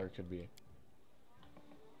brawler could be.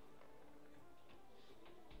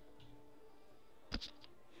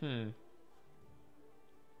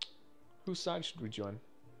 Whose side should we join?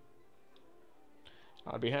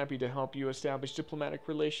 I'd be happy to help you establish diplomatic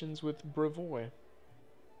relations with Brevoy.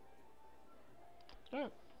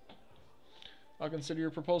 Alright. I'll consider your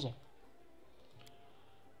proposal.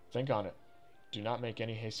 Think on it. Do not make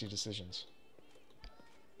any hasty decisions.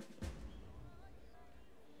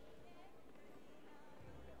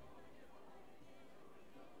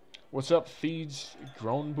 What's up, Thieves?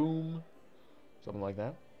 Groanboom? Something like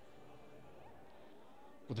that.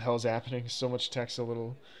 What the hell is happening? So much text, a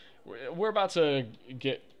little... We're about to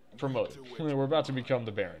get promoted. We're about to become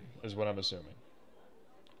the Baron, is what I'm assuming.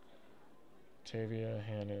 Tavia,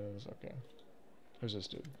 Hannes, okay. Who's this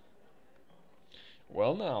dude?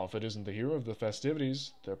 Well now, if it isn't the hero of the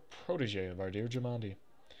festivities, the protege of our dear Jamandi.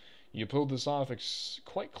 You pulled this off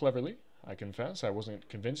quite cleverly. I confess, I wasn't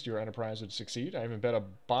convinced your enterprise would succeed. I even bet a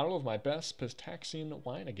bottle of my best Pistaxian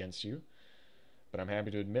wine against you. But I'm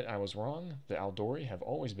happy to admit I was wrong. The Aldori have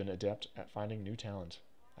always been adept at finding new talent.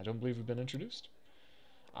 I don't believe we've been introduced.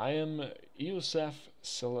 I am Iosef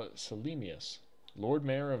Selimius, Lord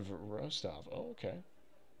Mayor of Rostov. Oh, okay.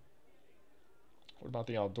 What about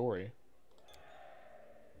the Aldori?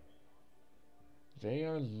 They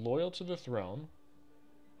are loyal to the throne.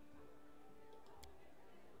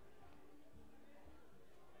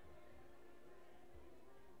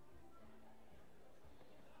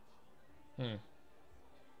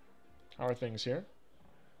 How are things here?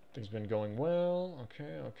 Things been going well.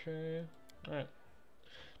 Okay. Alright.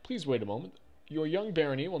 Please wait a moment. Your young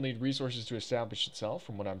barony will need resources to establish itself,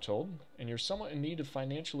 from what I'm told, and you're somewhat in need of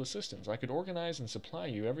financial assistance. I could organize and supply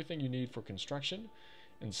you everything you need for construction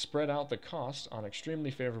and spread out the cost on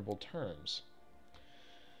extremely favorable terms.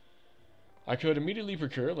 I could immediately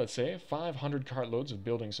procure, let's say, 500 cartloads of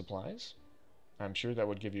building supplies. I'm sure that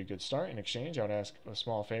would give you a good start. In exchange, I would ask a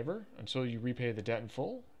small favor. Until you repay the debt in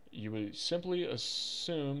full, you would simply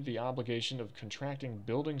assume the obligation of contracting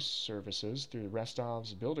building services through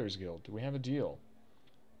Restov's Builders Guild. Do we have a deal?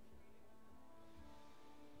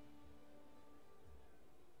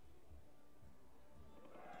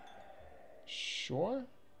 Sure?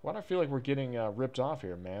 Why do I feel like we're getting ripped off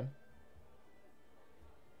here, man?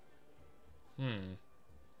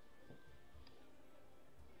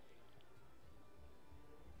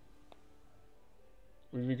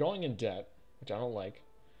 We'd be going in debt, which I don't like.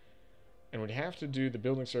 And we'd have to do the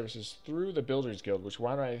building services through the Builders Guild, which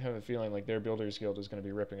why do I have a feeling like their Builders Guild is going to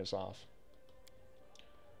be ripping us off?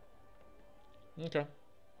 Okay.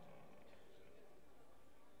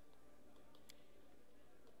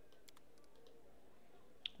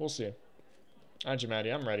 We'll see. Alright, Maddie,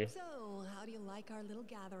 I'm ready. So, how do you like our little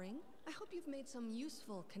gathering? I hope you've made some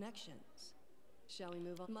useful connections. Shall we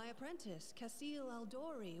move on? My apprentice, Cassil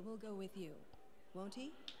Aldori, will go with you, won't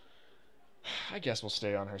he? I guess we'll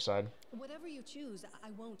stay on her side. Whatever you choose, I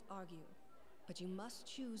won't argue. But you must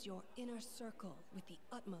choose your inner circle with the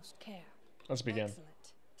utmost care. Let's begin.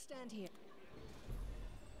 Excellent. Stand here.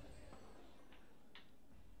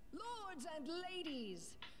 Lords and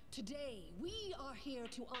ladies, today we are here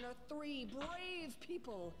to honor 3 brave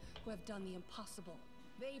people who have done the impossible.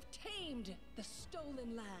 They've tamed the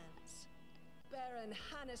stolen lands. Baron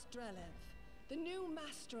Hannes Drelev, the new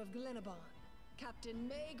master of Glenabon. Captain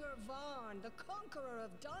Mager Varn, the conqueror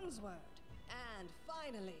of Dunsword. And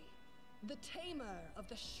finally, the tamer of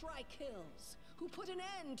the Shrike Hills, who put an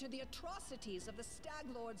end to the atrocities of the Stag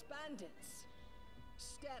Lord's bandits.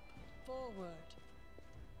 Step forward.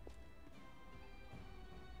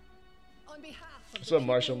 On behalf of What's the up,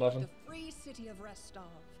 Marshall people of Muffin? the free city of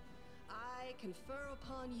Restov, I confer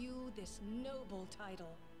upon you this noble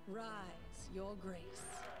title. Rise, your grace.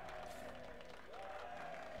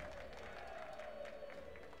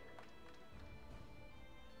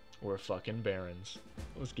 We're fucking barons.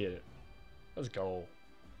 Let's get it. Let's go.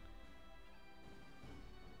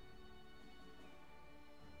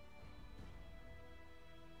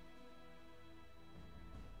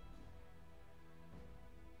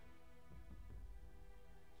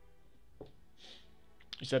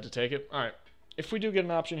 You said to take it? Alright. If we do get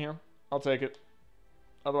an option here, I'll take it.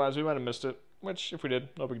 Otherwise, we might have missed it. Which, if we did,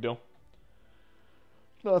 no big deal.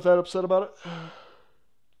 Not that upset about it.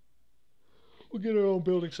 We'll get our own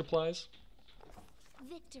building supplies.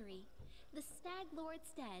 Victory. The Stag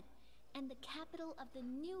Lord's dead, and the capital of the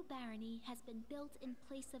new barony has been built in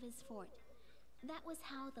place of his fort. That was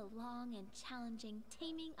how the long and challenging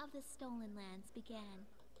taming of the stolen lands began.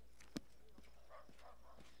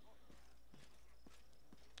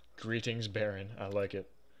 Greetings, Baron. I like it.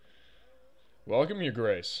 Welcome, Your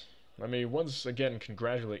Grace. Let me once again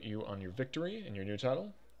congratulate you on your victory and your new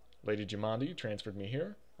title. Lady Jumandy transferred me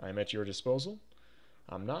here. I am at your disposal.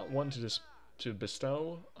 I'm not one to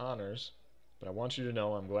bestow honors, but I want you to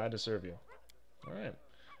know I'm glad to serve you. Alright.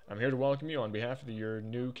 I'm here to welcome you on behalf of your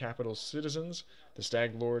new capital's citizens. The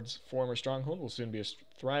Stag Lord's former stronghold will soon be a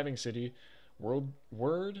thriving city.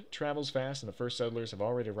 Word travels fast, and the first settlers have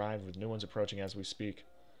already arrived, with new ones approaching as we speak.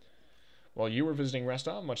 While you were visiting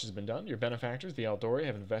Restov, much has been done. Your benefactors, the Eldori,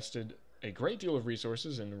 have invested a great deal of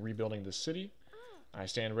resources in rebuilding the city. I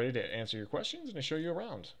stand ready to answer your questions and to show you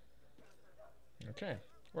around. Okay.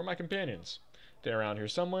 Where are my companions? They're around here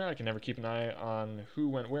somewhere. I can never keep an eye on who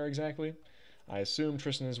went where exactly. I assume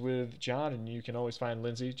Tristan is with Jod, and you can always find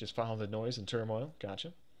Lindsay. Just follow the noise and turmoil.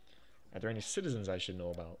 Gotcha. Are there any citizens I should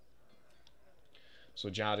know about? So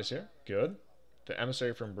Jod is here. Good. The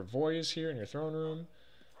emissary from Brevoy is here in your throne room.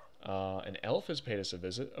 An elf has paid us a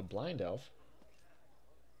visit, a blind elf.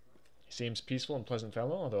 He seems peaceful and pleasant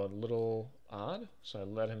fellow, although a little odd, so I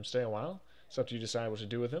let him stay a while. It's up to you to decide what to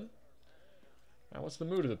do with him. Now, what's the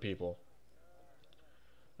mood of the people?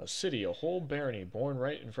 A city, a whole barony, born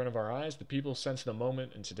right in front of our eyes. The people sense the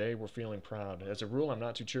moment, and today we're feeling proud. As a rule, I'm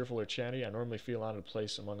not too cheerful or chatty. I normally feel out of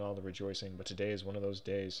place among all the rejoicing, but today is one of those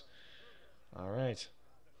days. Alright.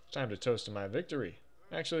 Time to toast to my victory.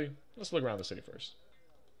 Actually, let's look around the city first.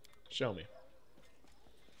 Show me.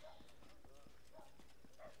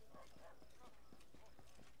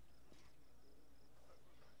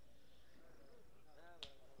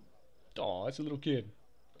 Aw, it's a little kid.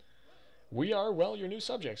 We are, well, your new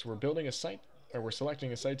subjects. We're building a site, or we're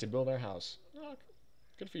selecting a site to build our house. Oh,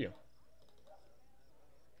 good for you.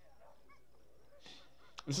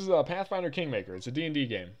 This is a Pathfinder Kingmaker. It's a D&D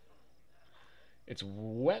game. It's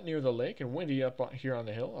wet near the lake and windy up here on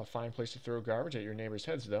the hill. A fine place to throw garbage at your neighbors'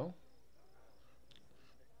 heads, though.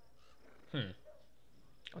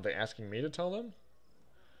 Are they asking me to tell them?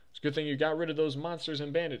 It's a good thing you got rid of those monsters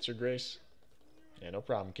and bandits, Your Grace. Yeah, no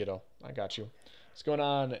problem, kiddo. I got you. What's going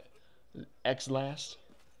on, X-Last?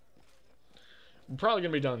 I'm probably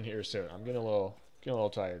going to be done here soon. I'm getting a little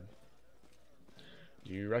tired.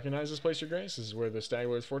 Do you recognize this place, Your Grace? This is where the Stag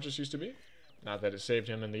Lord's fortress used to be? Not that it saved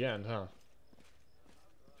him in the end, huh?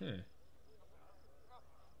 It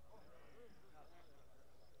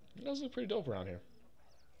does look pretty dope around here.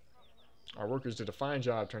 Our workers did a fine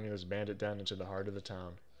job turning this bandit den into the heart of the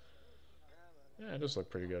town. Yeah, it does look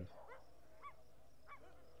pretty good.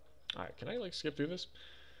 Alright, can I, like, skip through this?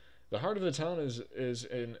 The heart of the town is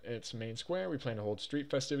in its main square. We plan to hold street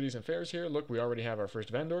festivities and fairs here. Look, we already have our first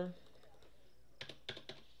vendor.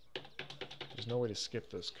 There's no way to skip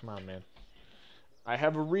this. Come on, man. I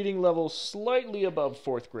have a reading level slightly above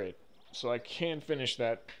 4th grade, so I can finish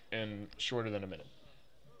that in shorter than a minute.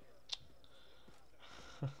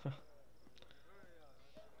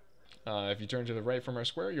 If you turn to the right from our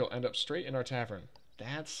square, you'll end up straight in our tavern.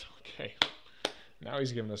 That's okay. Now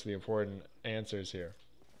he's giving us the important answers here.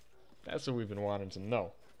 That's what we've been wanting to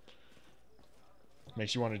know.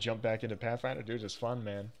 Makes you want to jump back into Pathfinder? Dude, it's fun,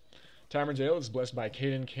 man. Tavern's Ale is blessed by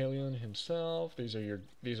Caden Kalion himself. These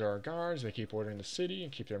are our guards. They keep ordering the city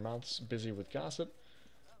and keep their mouths busy with gossip.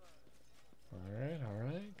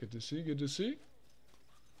 Alright. Good to see, good to see.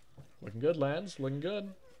 Looking good, lads. Looking good.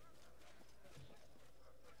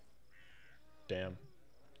 Damn.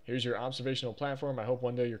 Here's your observational platform. I hope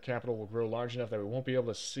one day your capital will grow large enough that we won't be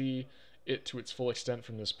able to see it to its full extent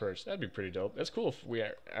from this perch. That'd be pretty dope. That's cool if we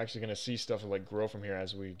are actually going to see stuff like grow from here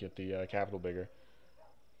as we get the capital bigger.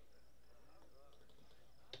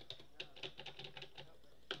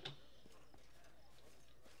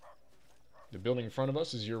 The building in front of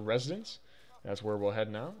us is your residence. That's where we'll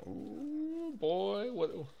head now. Ooh, boy.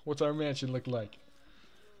 What's our mansion look like?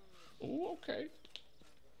 Ooh, okay.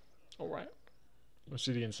 Alright. Let's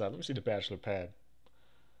see the inside. Let me see the bachelor pad.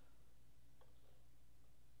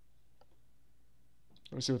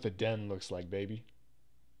 Let me see what the den looks like, baby.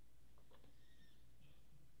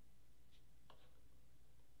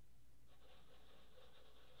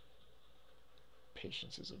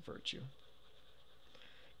 Patience is a virtue.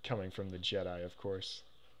 Coming from the Jedi, of course.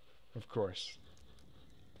 Of course.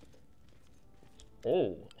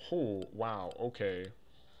 Oh, wow, okay.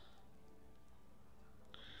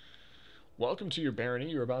 Welcome to your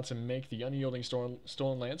barony. You're about to make the unyielding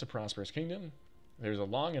stolen lands a prosperous kingdom. There's a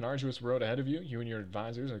long and arduous road ahead of you. You and your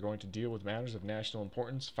advisors are going to deal with matters of national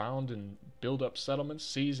importance, found and build up settlements,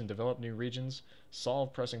 seize and develop new regions,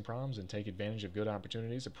 solve pressing problems, and take advantage of good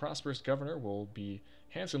opportunities. A prosperous governor will be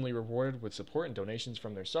handsomely rewarded with support and donations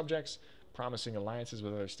from their subjects, promising alliances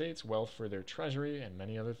with other states, wealth for their treasury, and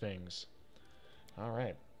many other things.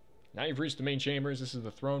 Alright. Now you've reached the main chambers. This is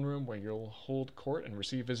the throne room where you'll hold court and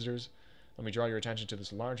receive visitors. Let me draw your attention to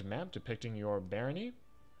this large map depicting your barony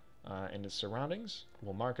and its surroundings.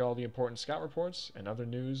 We'll mark all the important scout reports and other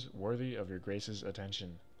news worthy of your grace's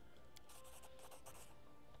attention.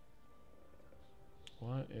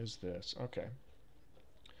 What is this? Okay.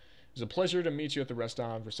 It's a pleasure to meet you at the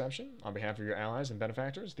Restov reception. On behalf of your allies and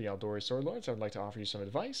benefactors, the Aldori Sword Lords, I would like to offer you some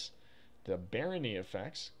advice. The barony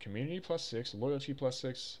effects: community +6, loyalty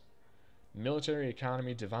 +6, military,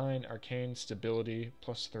 economy, divine, arcane, stability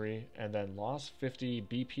 +3, and then loss 50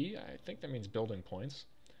 BP. I think that means building points.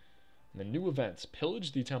 And the new events: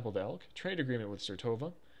 pillage the Temple of the Elk, trade agreement with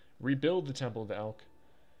Sertova, rebuild the Temple of the Elk,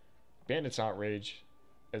 bandits outrage,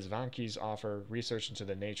 Ezvanki's offer, research into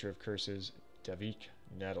the nature of curses, Davik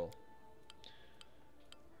Nettle.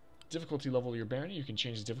 Difficulty level of your barony: you can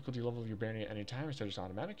change the difficulty level of your barony at any time or set it to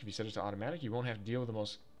automatic. If you set it to automatic, you won't have to deal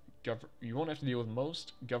with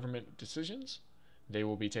most government decisions. They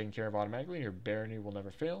will be taken care of automatically. Your barony will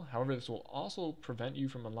never fail. However, this will also prevent you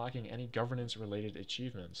from unlocking any governance-related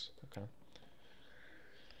achievements. Okay.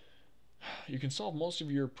 You can solve most of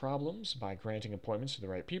your problems by granting appointments to the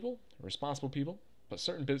right people, responsible people, but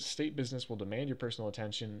certain state business will demand your personal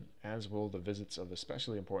attention, as will the visits of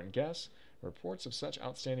especially important guests. Reports of such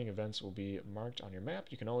outstanding events will be marked on your map.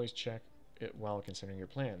 You can always check it while considering your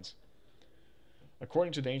plans.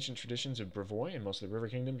 According to the ancient traditions of Brevoy and most of the River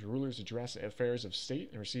Kingdoms, rulers address affairs of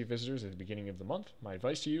state and receive visitors at the beginning of the month. My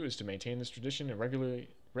advice to you is to maintain this tradition and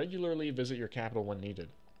regularly visit your capital when needed.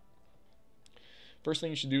 First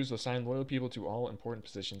thing you should do is assign loyal people to all important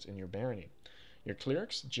positions in your barony. Your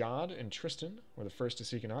clerics, Jod and Tristan, were the first to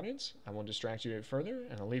seek an audience. I won't distract you further,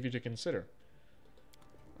 and I'll leave you to consider.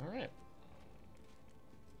 Alright.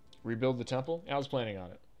 Rebuild the temple? I was planning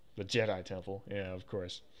on it. The Jedi temple. Yeah, of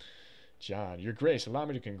course. John, your grace, allow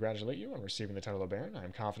me to congratulate you on receiving the title of Baron. I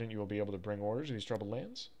am confident you will be able to bring order to these troubled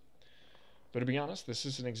lands. But to be honest, this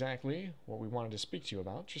isn't exactly what we wanted to speak to you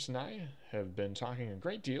about. Tristan and I have been talking a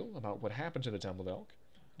great deal about what happened to the Temple of Elk.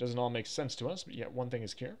 It doesn't all make sense to us, but yet one thing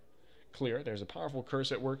is clear. There's a powerful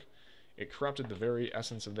curse at work. It corrupted the very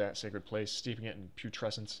essence of that sacred place, steeping it in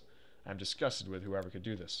putrescence. I am disgusted with whoever could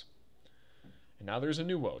do this. And now there's a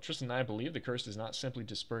new woe. Tristan and I believe the curse does not simply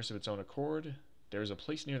disperse of its own accord. There is a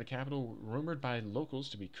place near the capital rumored by locals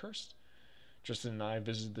to be cursed. Tristan and I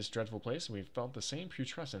visited this dreadful place, and we felt the same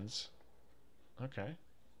putrescence. Okay.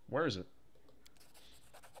 Where is it?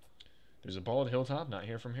 There's a bald hilltop not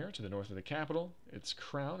here from here, to the north of the capital. Its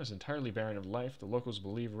crown is entirely barren of life. The locals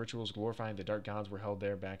believe rituals glorifying the dark gods were held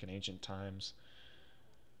there back in ancient times.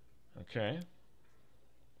 Okay.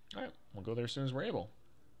 Alright, we'll go there as soon as we're able.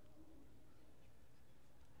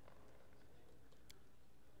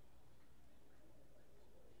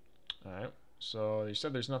 Alright, so you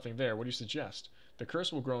said there's nothing there. What do you suggest? The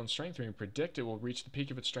curse will grow in strength, and we predict it will reach the peak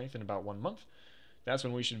of its strength in about 1 month. That's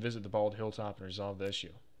when we should visit the bald hilltop and resolve the issue.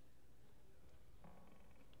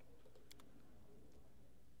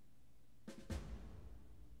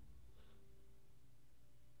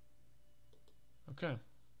 Okay.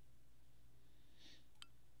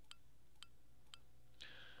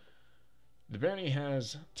 The barony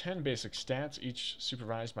has 10 basic stats, each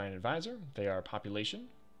supervised by an advisor. They are population,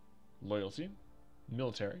 loyalty,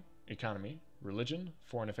 military, economy, religion,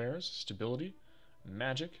 foreign affairs, stability,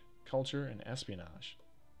 magic, culture, and espionage.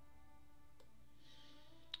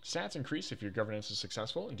 Stats increase if your governance is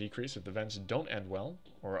successful and decrease if the events don't end well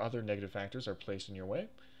or other negative factors are placed in your way.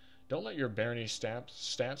 Don't let your barony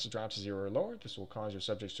stats drop to 0 or lower. This will cause your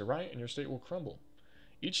subjects to riot and your state will crumble.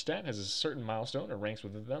 Each stat has a certain milestone or ranks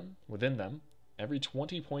within them. Every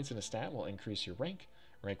 20 points in a stat will increase your rank.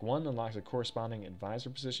 Rank 1 unlocks a corresponding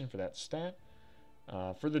advisor position for that stat.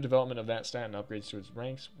 Further development of that stat and upgrades to its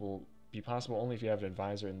ranks will be possible only if you have an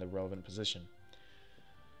advisor in the relevant position.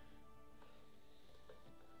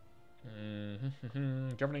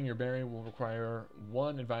 Governing your barony will require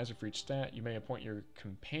one advisor for each stat. You may appoint your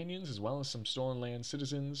companions as well as some stolen land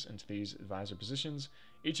citizens into these advisor positions.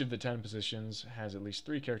 Each of the 10 positions has at least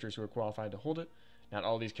 3 characters who are qualified to hold it. Not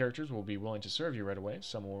all these characters will be willing to serve you right away.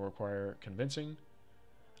 Some will require convincing.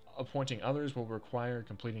 Appointing others will require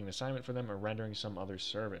completing an assignment for them or rendering some other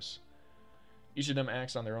service. Each of them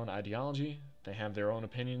acts on their own ideology. They have their own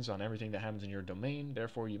opinions on everything that happens in your domain.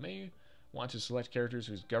 Therefore, you may want to select characters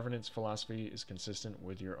whose governance philosophy is consistent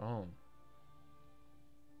with your own.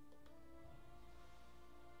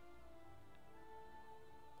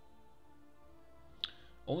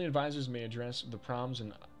 Only advisors may address the problems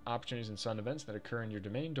and opportunities and sudden events that occur in your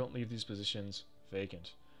domain. Don't leave these positions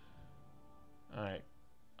vacant. Alright.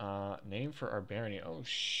 Name for our barony. Oh,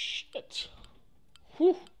 shit.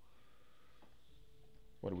 Whew.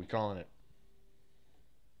 What are we calling it?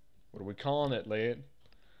 What are we calling it, Lade?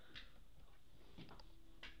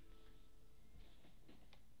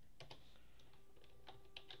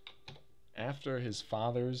 After his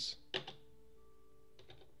father's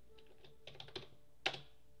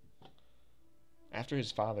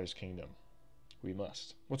kingdom, we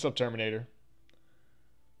must. What's up, Terminator?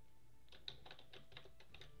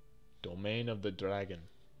 Domain of the Dragon.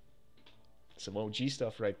 Some OG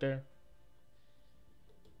stuff right there.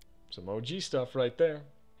 Some OG stuff right there.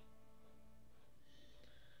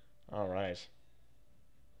 Alright.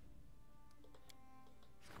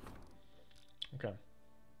 Okay.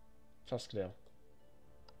 Tuskdale.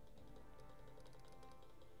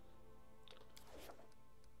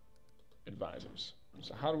 Advisors.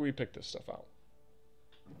 So how do we pick this stuff out?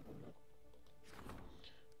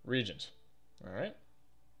 Regent. Alright.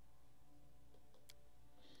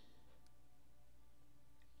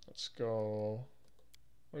 Let's go.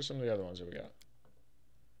 What are some of the other ones that we got?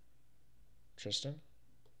 Tristan.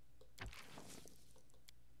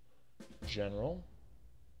 General.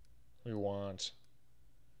 We want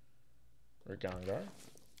Rigangar.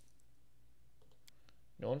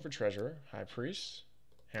 No one for Treasurer. High Priest.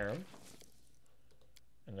 Harem.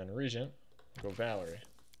 And then Regent. We'll go Valerie.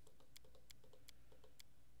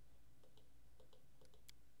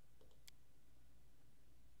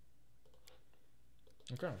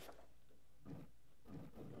 Okay.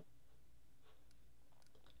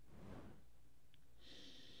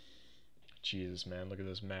 Jesus, man, look at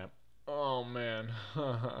this map. Oh, man.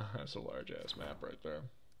 That's a large-ass map right there.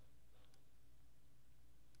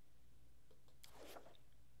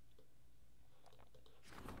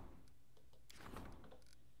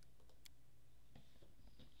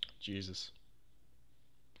 Jesus.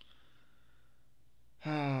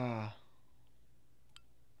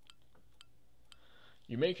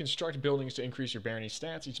 You may construct buildings to increase your barony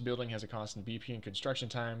stats. Each building has a constant BP and construction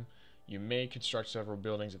time. You may construct several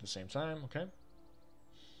buildings at the same time. Okay.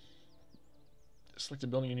 Select a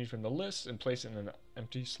building you need from the list and place it in an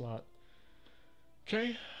empty slot.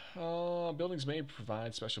 Okay. Buildings may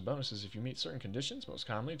provide special bonuses if you meet certain conditions. Most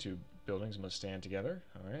commonly, 2 buildings must stand together.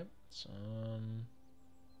 Alright.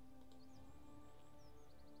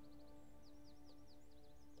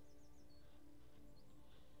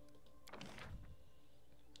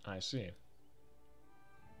 I see.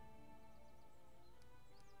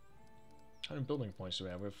 How many building points do we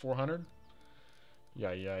have? We have 400?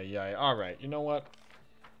 Yeah. Alright, you know what?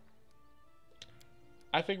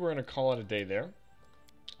 I think we're going to call it a day there.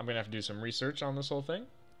 I'm going to have to do some research on this whole thing.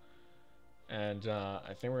 And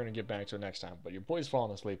I think we're going to get back to it next time. But your boy's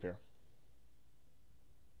falling asleep here.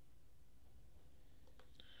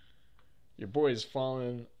 Your boy is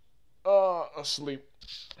falling asleep.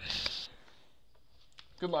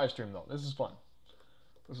 Good live stream, though. This is fun.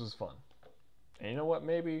 This is fun. And you know what?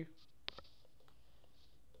 Maybe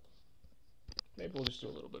we'll just do a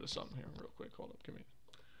little bit of something here real quick. Hold up. Give me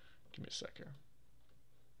a sec here.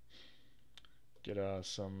 Get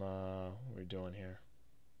some what are we doing here?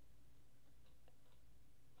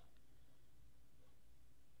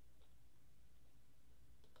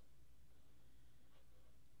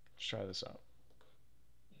 Let's try this out.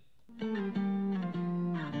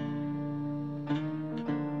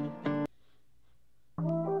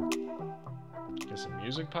 Get some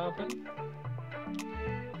music popping.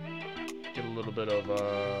 Get a little bit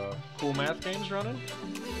of cool math games running.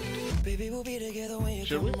 Baby, we'll be together when you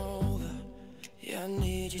Should we? come over. Yeah, I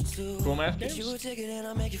need you to. Cool math Get you a games? ticket and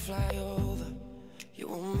I'll make you fly over. You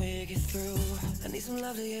won't make it through. I need some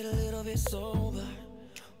love to get a little bit sober.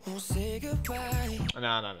 Won't say goodbye.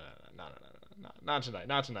 No. Not tonight.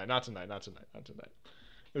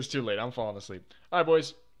 It's too late. I'm falling asleep. Alright,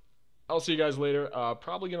 boys. I'll see you guys later.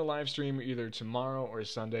 Probably going to live stream either tomorrow or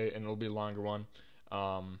Sunday, and it'll be a longer one.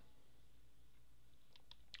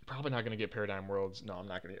 probably not going to get Paradigm Worlds. No, I'm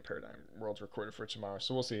not going to get Paradigm Worlds recorded for tomorrow.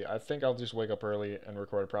 So we'll see. I think I'll just wake up early and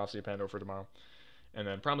record a Prophecy of Pandora for tomorrow. And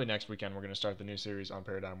then probably next weekend we're going to start the new series on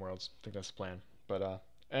Paradigm Worlds. I think that's the plan. But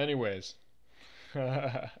anyways.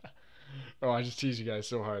 Oh, I just tease you guys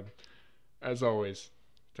so hard. As always,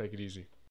 take it easy.